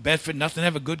New Bedford. Nothing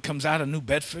ever good comes out of New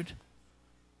Bedford.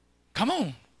 Come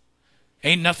on.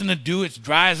 Ain't nothing to do. It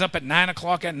dries up at 9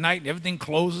 o'clock at night. Everything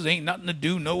closes. Ain't nothing to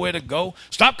do. Nowhere to go.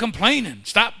 Stop complaining.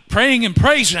 Stop praying and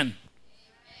praising.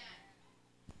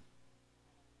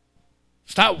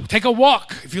 Stop. Take a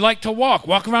walk. If you like to walk,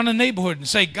 walk around the neighborhood and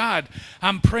say, God,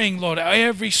 I'm praying, Lord,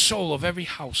 every soul of every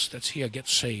house that's here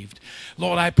gets saved.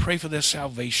 Lord, I pray for their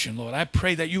salvation. Lord, I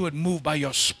pray that you would move by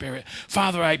your Spirit.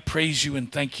 Father, I praise you and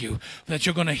thank you that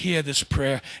you're going to hear this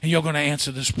prayer and you're going to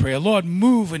answer this prayer. Lord,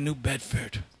 move in New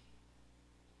Bedford.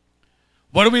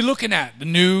 What are we looking at? The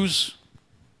news?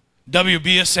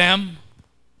 WBSM?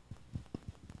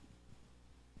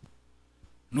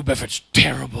 New Bedford's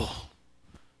terrible.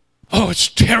 Oh, it's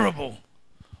terrible.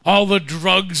 All the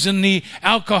drugs and the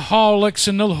alcoholics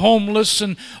and the homeless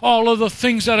and all of the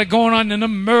things that are going on, and the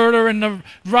murder and the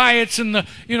riots and the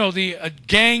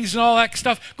gangs and all that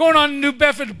stuff going on in New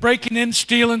Bedford, breaking in,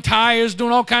 stealing tires,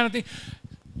 doing all kind of things.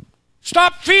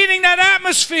 Stop feeding that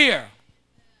atmosphere.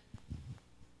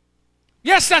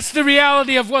 Yes, that's the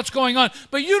reality of what's going on,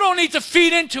 but you don't need to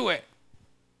feed into it.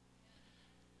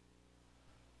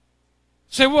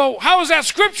 Say, well, how is that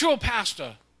scriptural,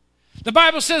 Pastor? The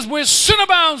Bible says where sin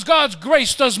abounds, God's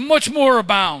grace does much more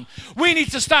abound. We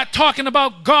need to start talking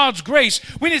about God's grace.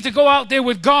 We need to go out there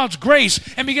with God's grace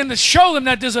and begin to show them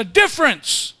that there's a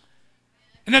difference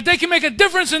and that they can make a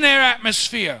difference in their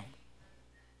atmosphere.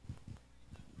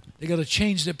 They got to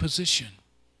change their position,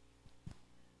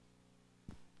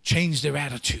 change their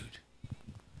attitude.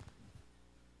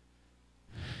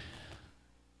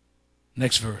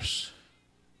 Next verse.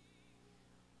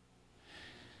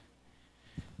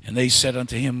 And they said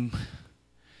unto him,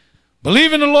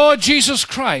 believe in the Lord Jesus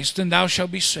Christ, and thou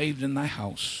shalt be saved in thy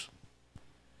house.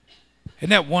 Isn't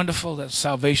that wonderful that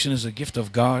salvation is a gift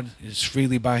of God? It's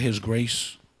freely by his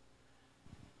grace.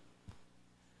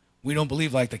 We don't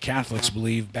believe like the Catholics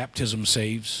believe, baptism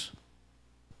saves.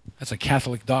 That's a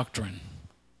Catholic doctrine.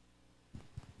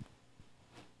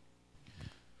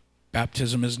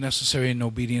 Baptism is necessary in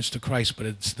obedience to Christ, but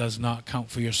it does not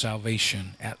count for your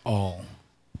salvation at all.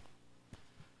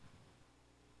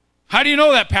 How do you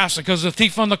know that, Pastor? Because the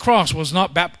thief on the cross was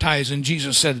not baptized, and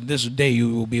Jesus said, this day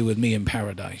you will be with me in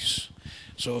paradise.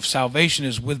 So if salvation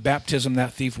is with baptism,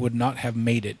 that thief would not have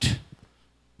made it.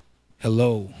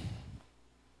 Hello.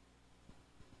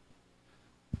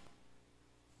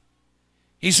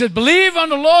 He said, believe on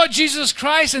the Lord Jesus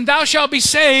Christ, and thou shalt be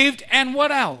saved, and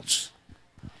what else?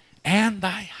 And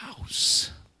thy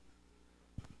house.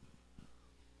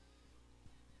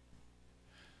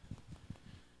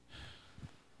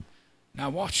 Now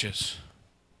watch this.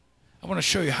 I want to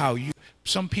show you how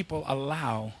some people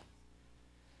allow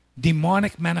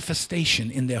demonic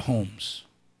manifestation in their homes.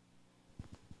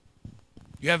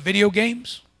 You have video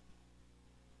games?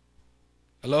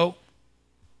 Hello?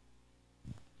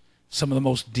 Some of the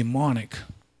most demonic.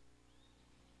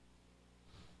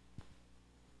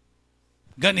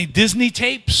 Got any Disney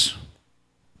tapes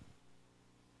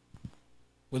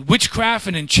with witchcraft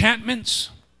and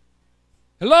enchantments?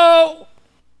 Hello?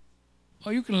 Oh,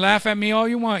 you can laugh at me all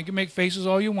you want. You can make faces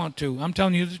all you want to. I'm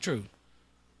telling you the truth.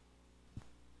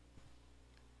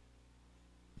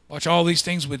 Watch all these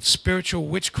things with spiritual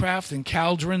witchcraft and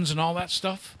cauldrons and all that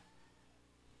stuff.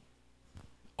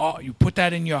 Oh, you put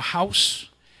that in your house,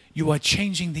 you are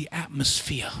changing the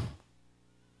atmosphere.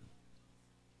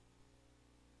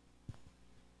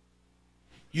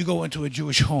 You go into a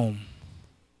Jewish home.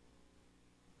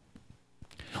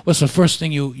 What's the first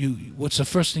thing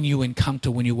you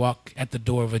encounter when you walk at the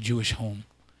door of a Jewish home?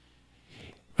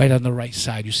 Right on the right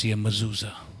side, you see a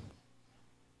mezuzah.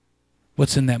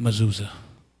 What's in that mezuzah?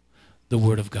 The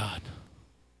Word of God.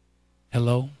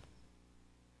 Hello?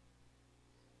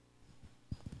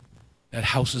 That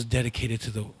house is dedicated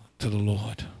to the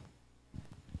Lord.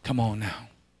 Come on now.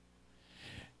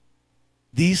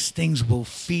 These things will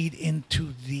feed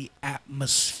into the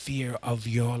atmosphere of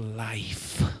your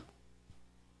life.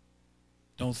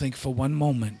 Don't think for one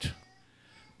moment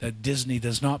that Disney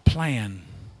does not plan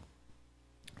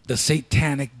the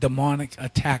satanic, demonic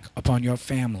attack upon your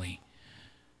family.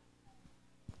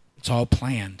 It's all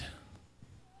planned.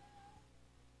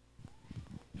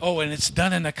 Oh, and it's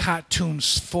done in a cartoon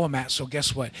format, so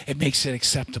guess what? It makes it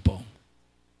acceptable.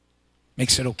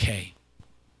 Makes it okay.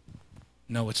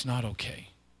 No, it's not okay.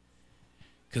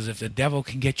 Because if the devil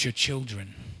can get your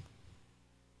children,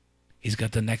 he's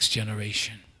got the next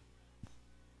generation.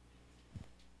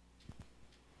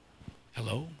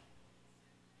 Hello?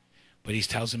 But he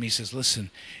tells him, he says,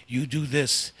 listen, you do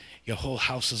this, your whole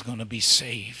house is going to be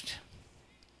saved.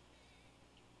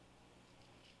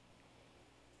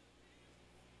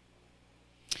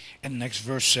 And the next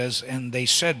verse says, and they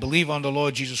said, believe on the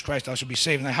Lord Jesus Christ, thou shalt be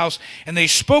saved in thy house. And they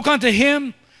spoke unto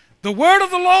him the word of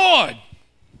the Lord,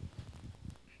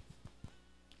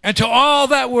 and to all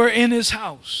that were in his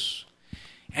house.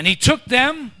 And he took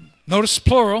them, notice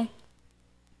plural,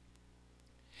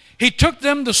 he took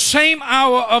them the same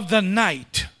hour of the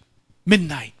night,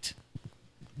 midnight.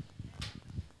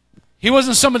 He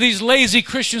wasn't some of these lazy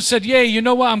Christians said, yeah, you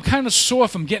know what, I'm kind of sore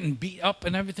from getting beat up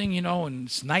and everything, you know, and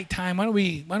it's nighttime. Why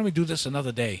don't we do this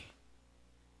another day?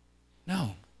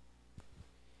 No.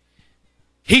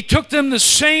 He took them the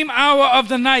same hour of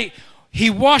the night. He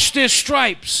washed their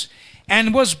stripes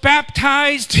and was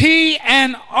baptized, he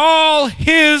and all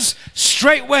his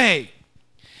straightway.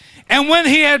 And when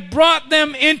he had brought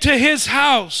them into his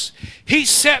house, he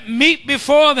set meat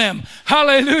before them.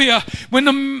 Hallelujah. When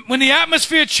the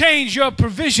atmosphere changed, your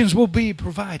provisions will be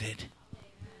provided.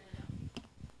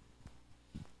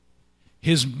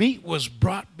 His meat was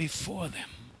brought before them,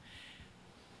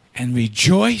 and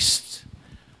rejoiced,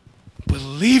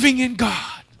 believing in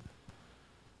God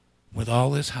with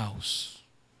all his house.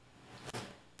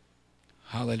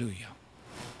 Hallelujah.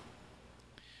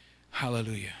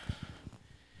 Hallelujah.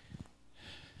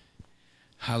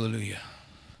 Hallelujah.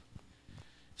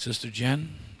 Sister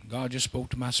Jen, God just spoke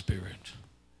to my spirit.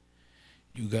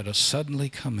 You got a suddenly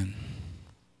coming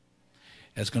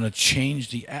that's going to change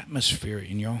the atmosphere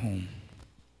in your home.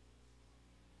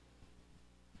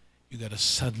 You got a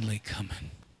suddenly coming.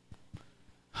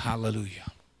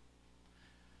 Hallelujah.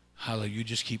 Hallelujah. You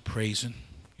just keep praising.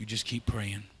 You just keep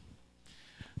praying.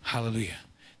 Hallelujah.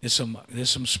 There's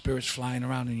some spirits flying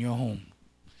around in your home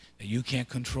that you can't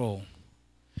control.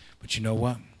 But you know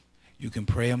what? You can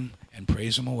pray them and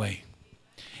praise them away.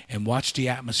 And watch the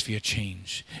atmosphere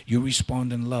change. You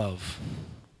respond in love.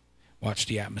 Watch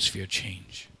the atmosphere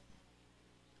change.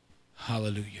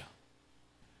 Hallelujah.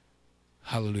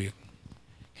 Hallelujah.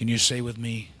 Can you say with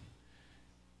me,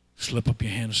 slip up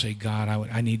your hand and say, God,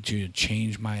 I need you to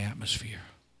change my atmosphere.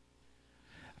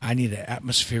 I need an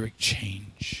atmospheric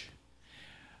change.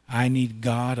 I need,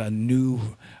 God, a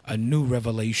new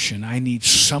revelation. I need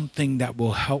something that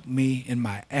will help me in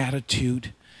my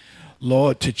attitude,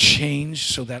 Lord, to change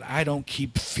so that I don't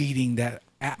keep feeding that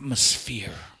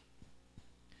atmosphere.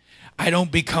 I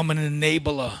don't become an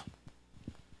enabler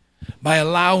by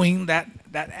allowing that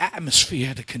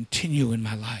atmosphere to continue in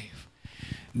my life.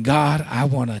 God, I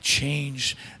want to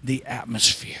change the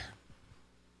atmosphere.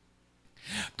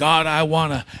 God, I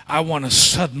want to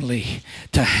suddenly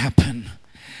to happen.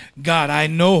 God, I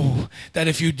know that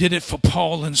if you did it for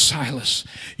Paul and Silas,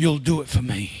 you'll do it for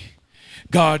me.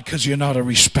 God, because you're not a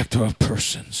respecter of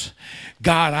persons.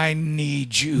 God, I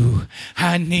need you.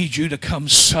 I need you to come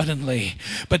suddenly.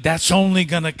 But that's only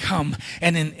going to come,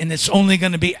 and it's only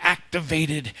going to be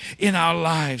activated in our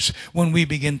lives when we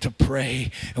begin to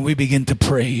pray and we begin to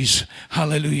praise.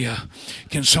 Hallelujah.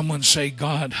 Can someone say,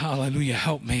 God, hallelujah,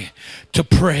 help me to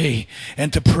pray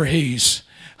and to praise.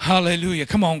 Hallelujah.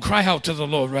 Come on, cry out to the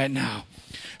Lord right now.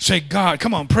 Say, God,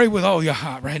 come on, pray with all your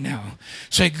heart right now.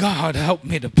 Say, God, help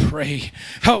me to pray.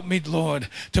 Help me, Lord,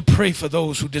 to pray for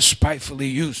those who despitefully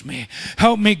use me.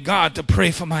 Help me, God, to pray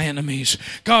for my enemies.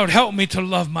 God, help me to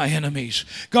love my enemies.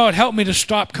 God, help me to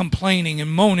stop complaining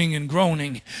and moaning and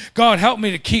groaning. God, help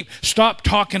me to stop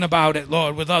talking about it,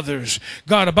 Lord, with others.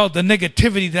 God, about the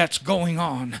negativity that's going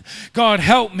on. God,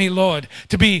 help me, Lord,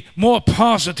 to be more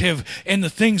positive in the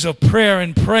things of prayer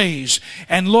and praise.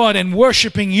 And, Lord, in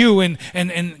worshiping you and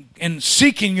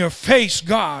seeking your face,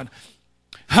 God.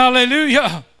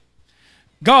 Hallelujah.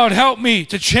 God, help me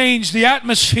to change the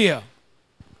atmosphere.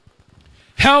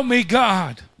 Help me,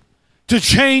 God, to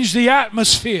change the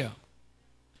atmosphere.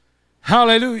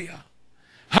 Hallelujah.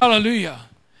 Hallelujah.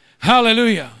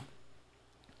 Hallelujah.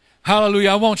 Hallelujah.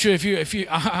 I want you,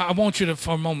 I want you to,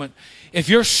 for a moment, if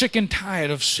you're sick and tired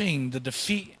of seeing the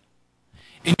defeat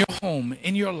in your home,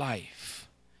 in your life,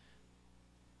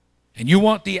 and you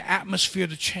want the atmosphere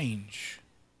to change,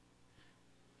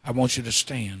 I want you to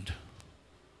stand.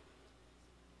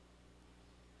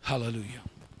 Hallelujah.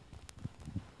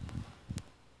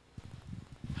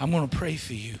 I'm going to pray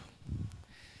for you.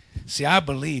 See, I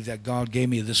believe that God gave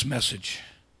me this message.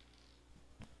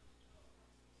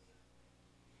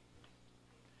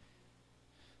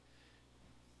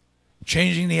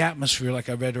 Changing the atmosphere, like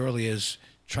I read earlier, is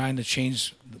trying to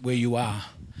change where you are.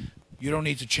 You don't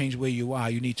need to change where you are.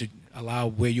 You need to allow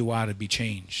where you are to be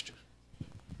changed.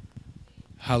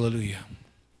 Hallelujah.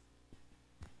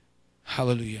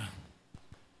 Hallelujah.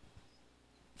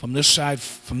 From this side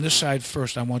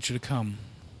first, I want you to come.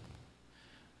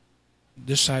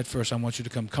 This side first, I want you to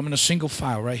come. Come in a single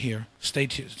file right here. Stay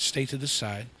to this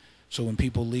side, so when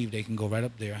people leave, they can go right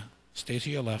up there. Stay to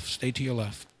your left. Stay to your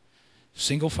left.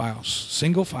 Single file.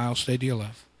 Single file. Stay to your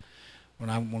left. We're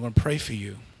going to pray for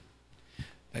you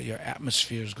that your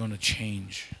atmosphere is going to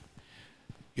change.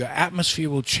 Your atmosphere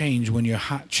will change when your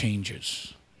heart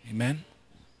changes. Amen?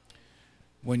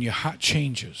 When your heart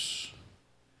changes,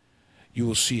 you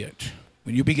will see it.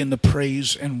 When you begin to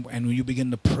praise and when you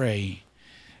begin to pray,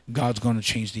 God's going to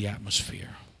change the atmosphere.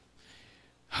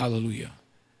 Hallelujah.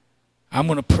 I'm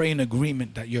going to pray in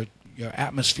agreement that your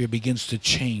atmosphere begins to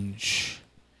change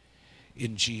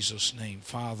in Jesus' name.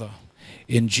 Father,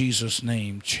 in Jesus'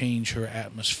 name, change her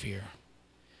atmosphere.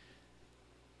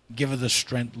 Give her the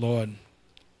strength, Lord.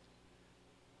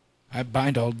 I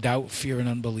bind all doubt, fear, and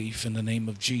unbelief in the name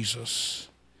of Jesus.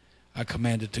 I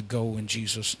command it to go in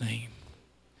Jesus' name.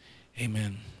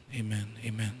 Amen. Amen.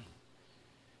 Amen.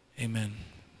 Amen.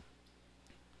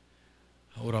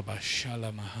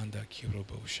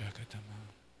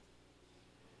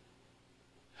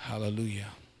 Hallelujah.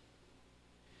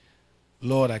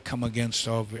 Lord, I come against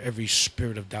every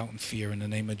spirit of doubt and fear in the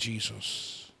name of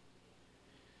Jesus.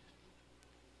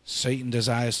 Satan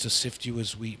desires to sift you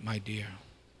as wheat, my dear.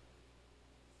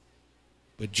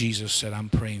 But Jesus said, I'm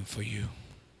praying for you.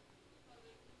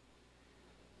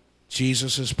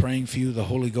 Jesus is praying for you. The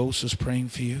Holy Ghost is praying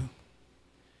for you.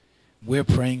 We're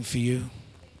praying for you.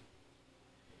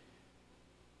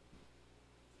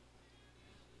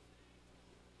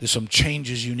 There's some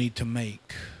changes you need to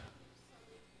make.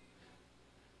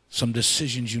 Some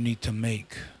decisions you need to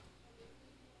make.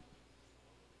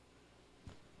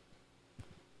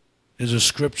 There's a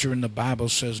scripture in the Bible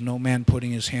says, no man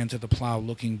putting his hand to the plow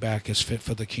looking back is fit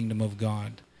for the kingdom of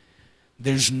God.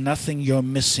 There's nothing you're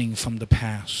missing from the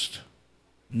past.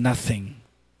 Nothing.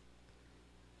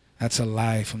 That's a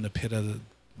lie from the pit of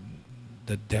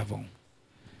the devil.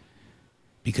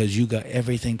 Because you got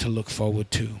everything to look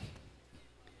forward to.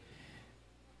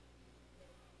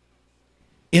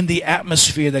 In the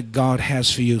atmosphere that God has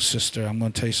for you, sister, I'm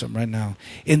going to tell you something right now.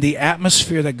 In the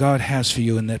atmosphere that God has for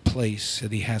you, in that place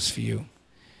that he has for you,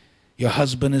 your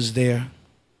husband is there.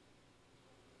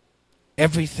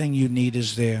 Everything you need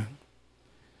is there.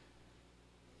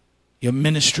 Your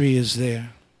ministry is there.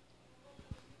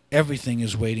 Everything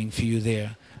is waiting for you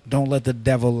there. Don't let the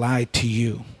devil lie to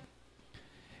you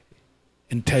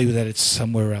and tell you that it's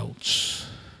somewhere else.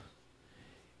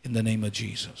 In the name of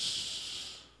Jesus.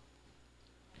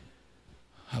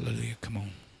 Hallelujah. Come on.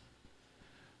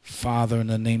 Father, in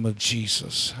the name of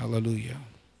Jesus. Hallelujah.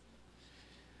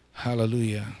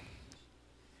 Hallelujah.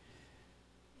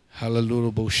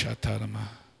 Hallelujah.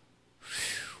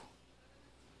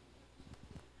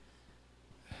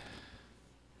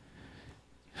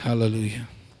 Hallelujah.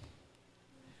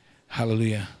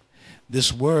 Hallelujah.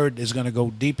 This word is going to go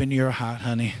deep into your heart,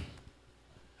 honey.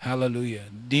 Hallelujah.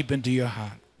 Deep into your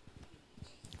heart.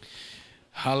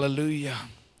 Hallelujah.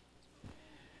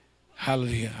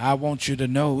 Hallelujah. I want you to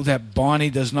know that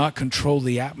Bonnie does not control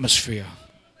the atmosphere.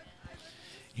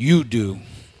 You do.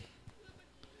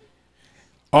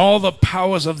 All the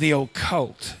powers of the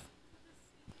occult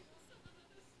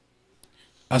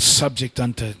are subject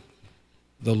unto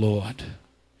the Lord.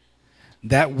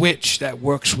 That witch that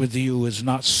works with you is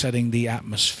not setting the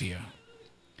atmosphere.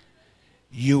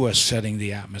 You are setting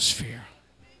the atmosphere.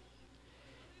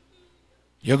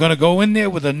 You're going to go in there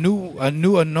with a new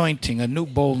anointing, a new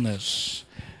boldness.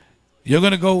 You're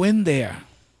going to go in there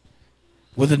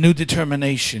with a new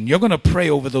determination. You're going to pray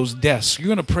over those desks.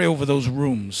 You're going to pray over those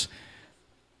rooms.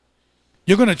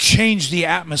 You're going to change the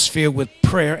atmosphere with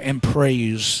prayer and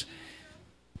praise.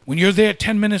 When you're there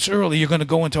 10 minutes early, you're going to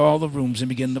go into all the rooms and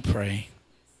begin to pray.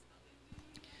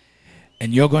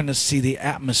 And you're going to see the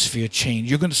atmosphere change.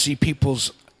 You're going to see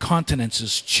people's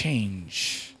countenances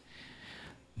change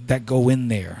that go in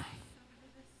there.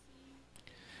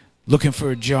 Looking for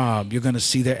a job, you're going to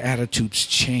see their attitudes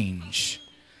change.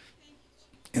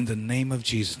 In the name of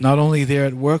Jesus. Not only there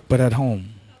at work, but at home.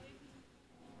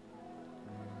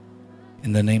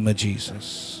 In the name of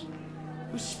Jesus.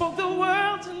 Who spoke the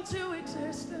world into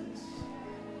existence.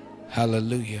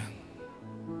 Hallelujah.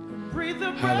 Breathe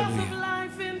the breath Hallelujah. of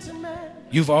life into man.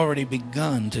 You've already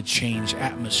begun to change Who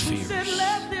atmospheres. said,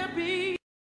 let there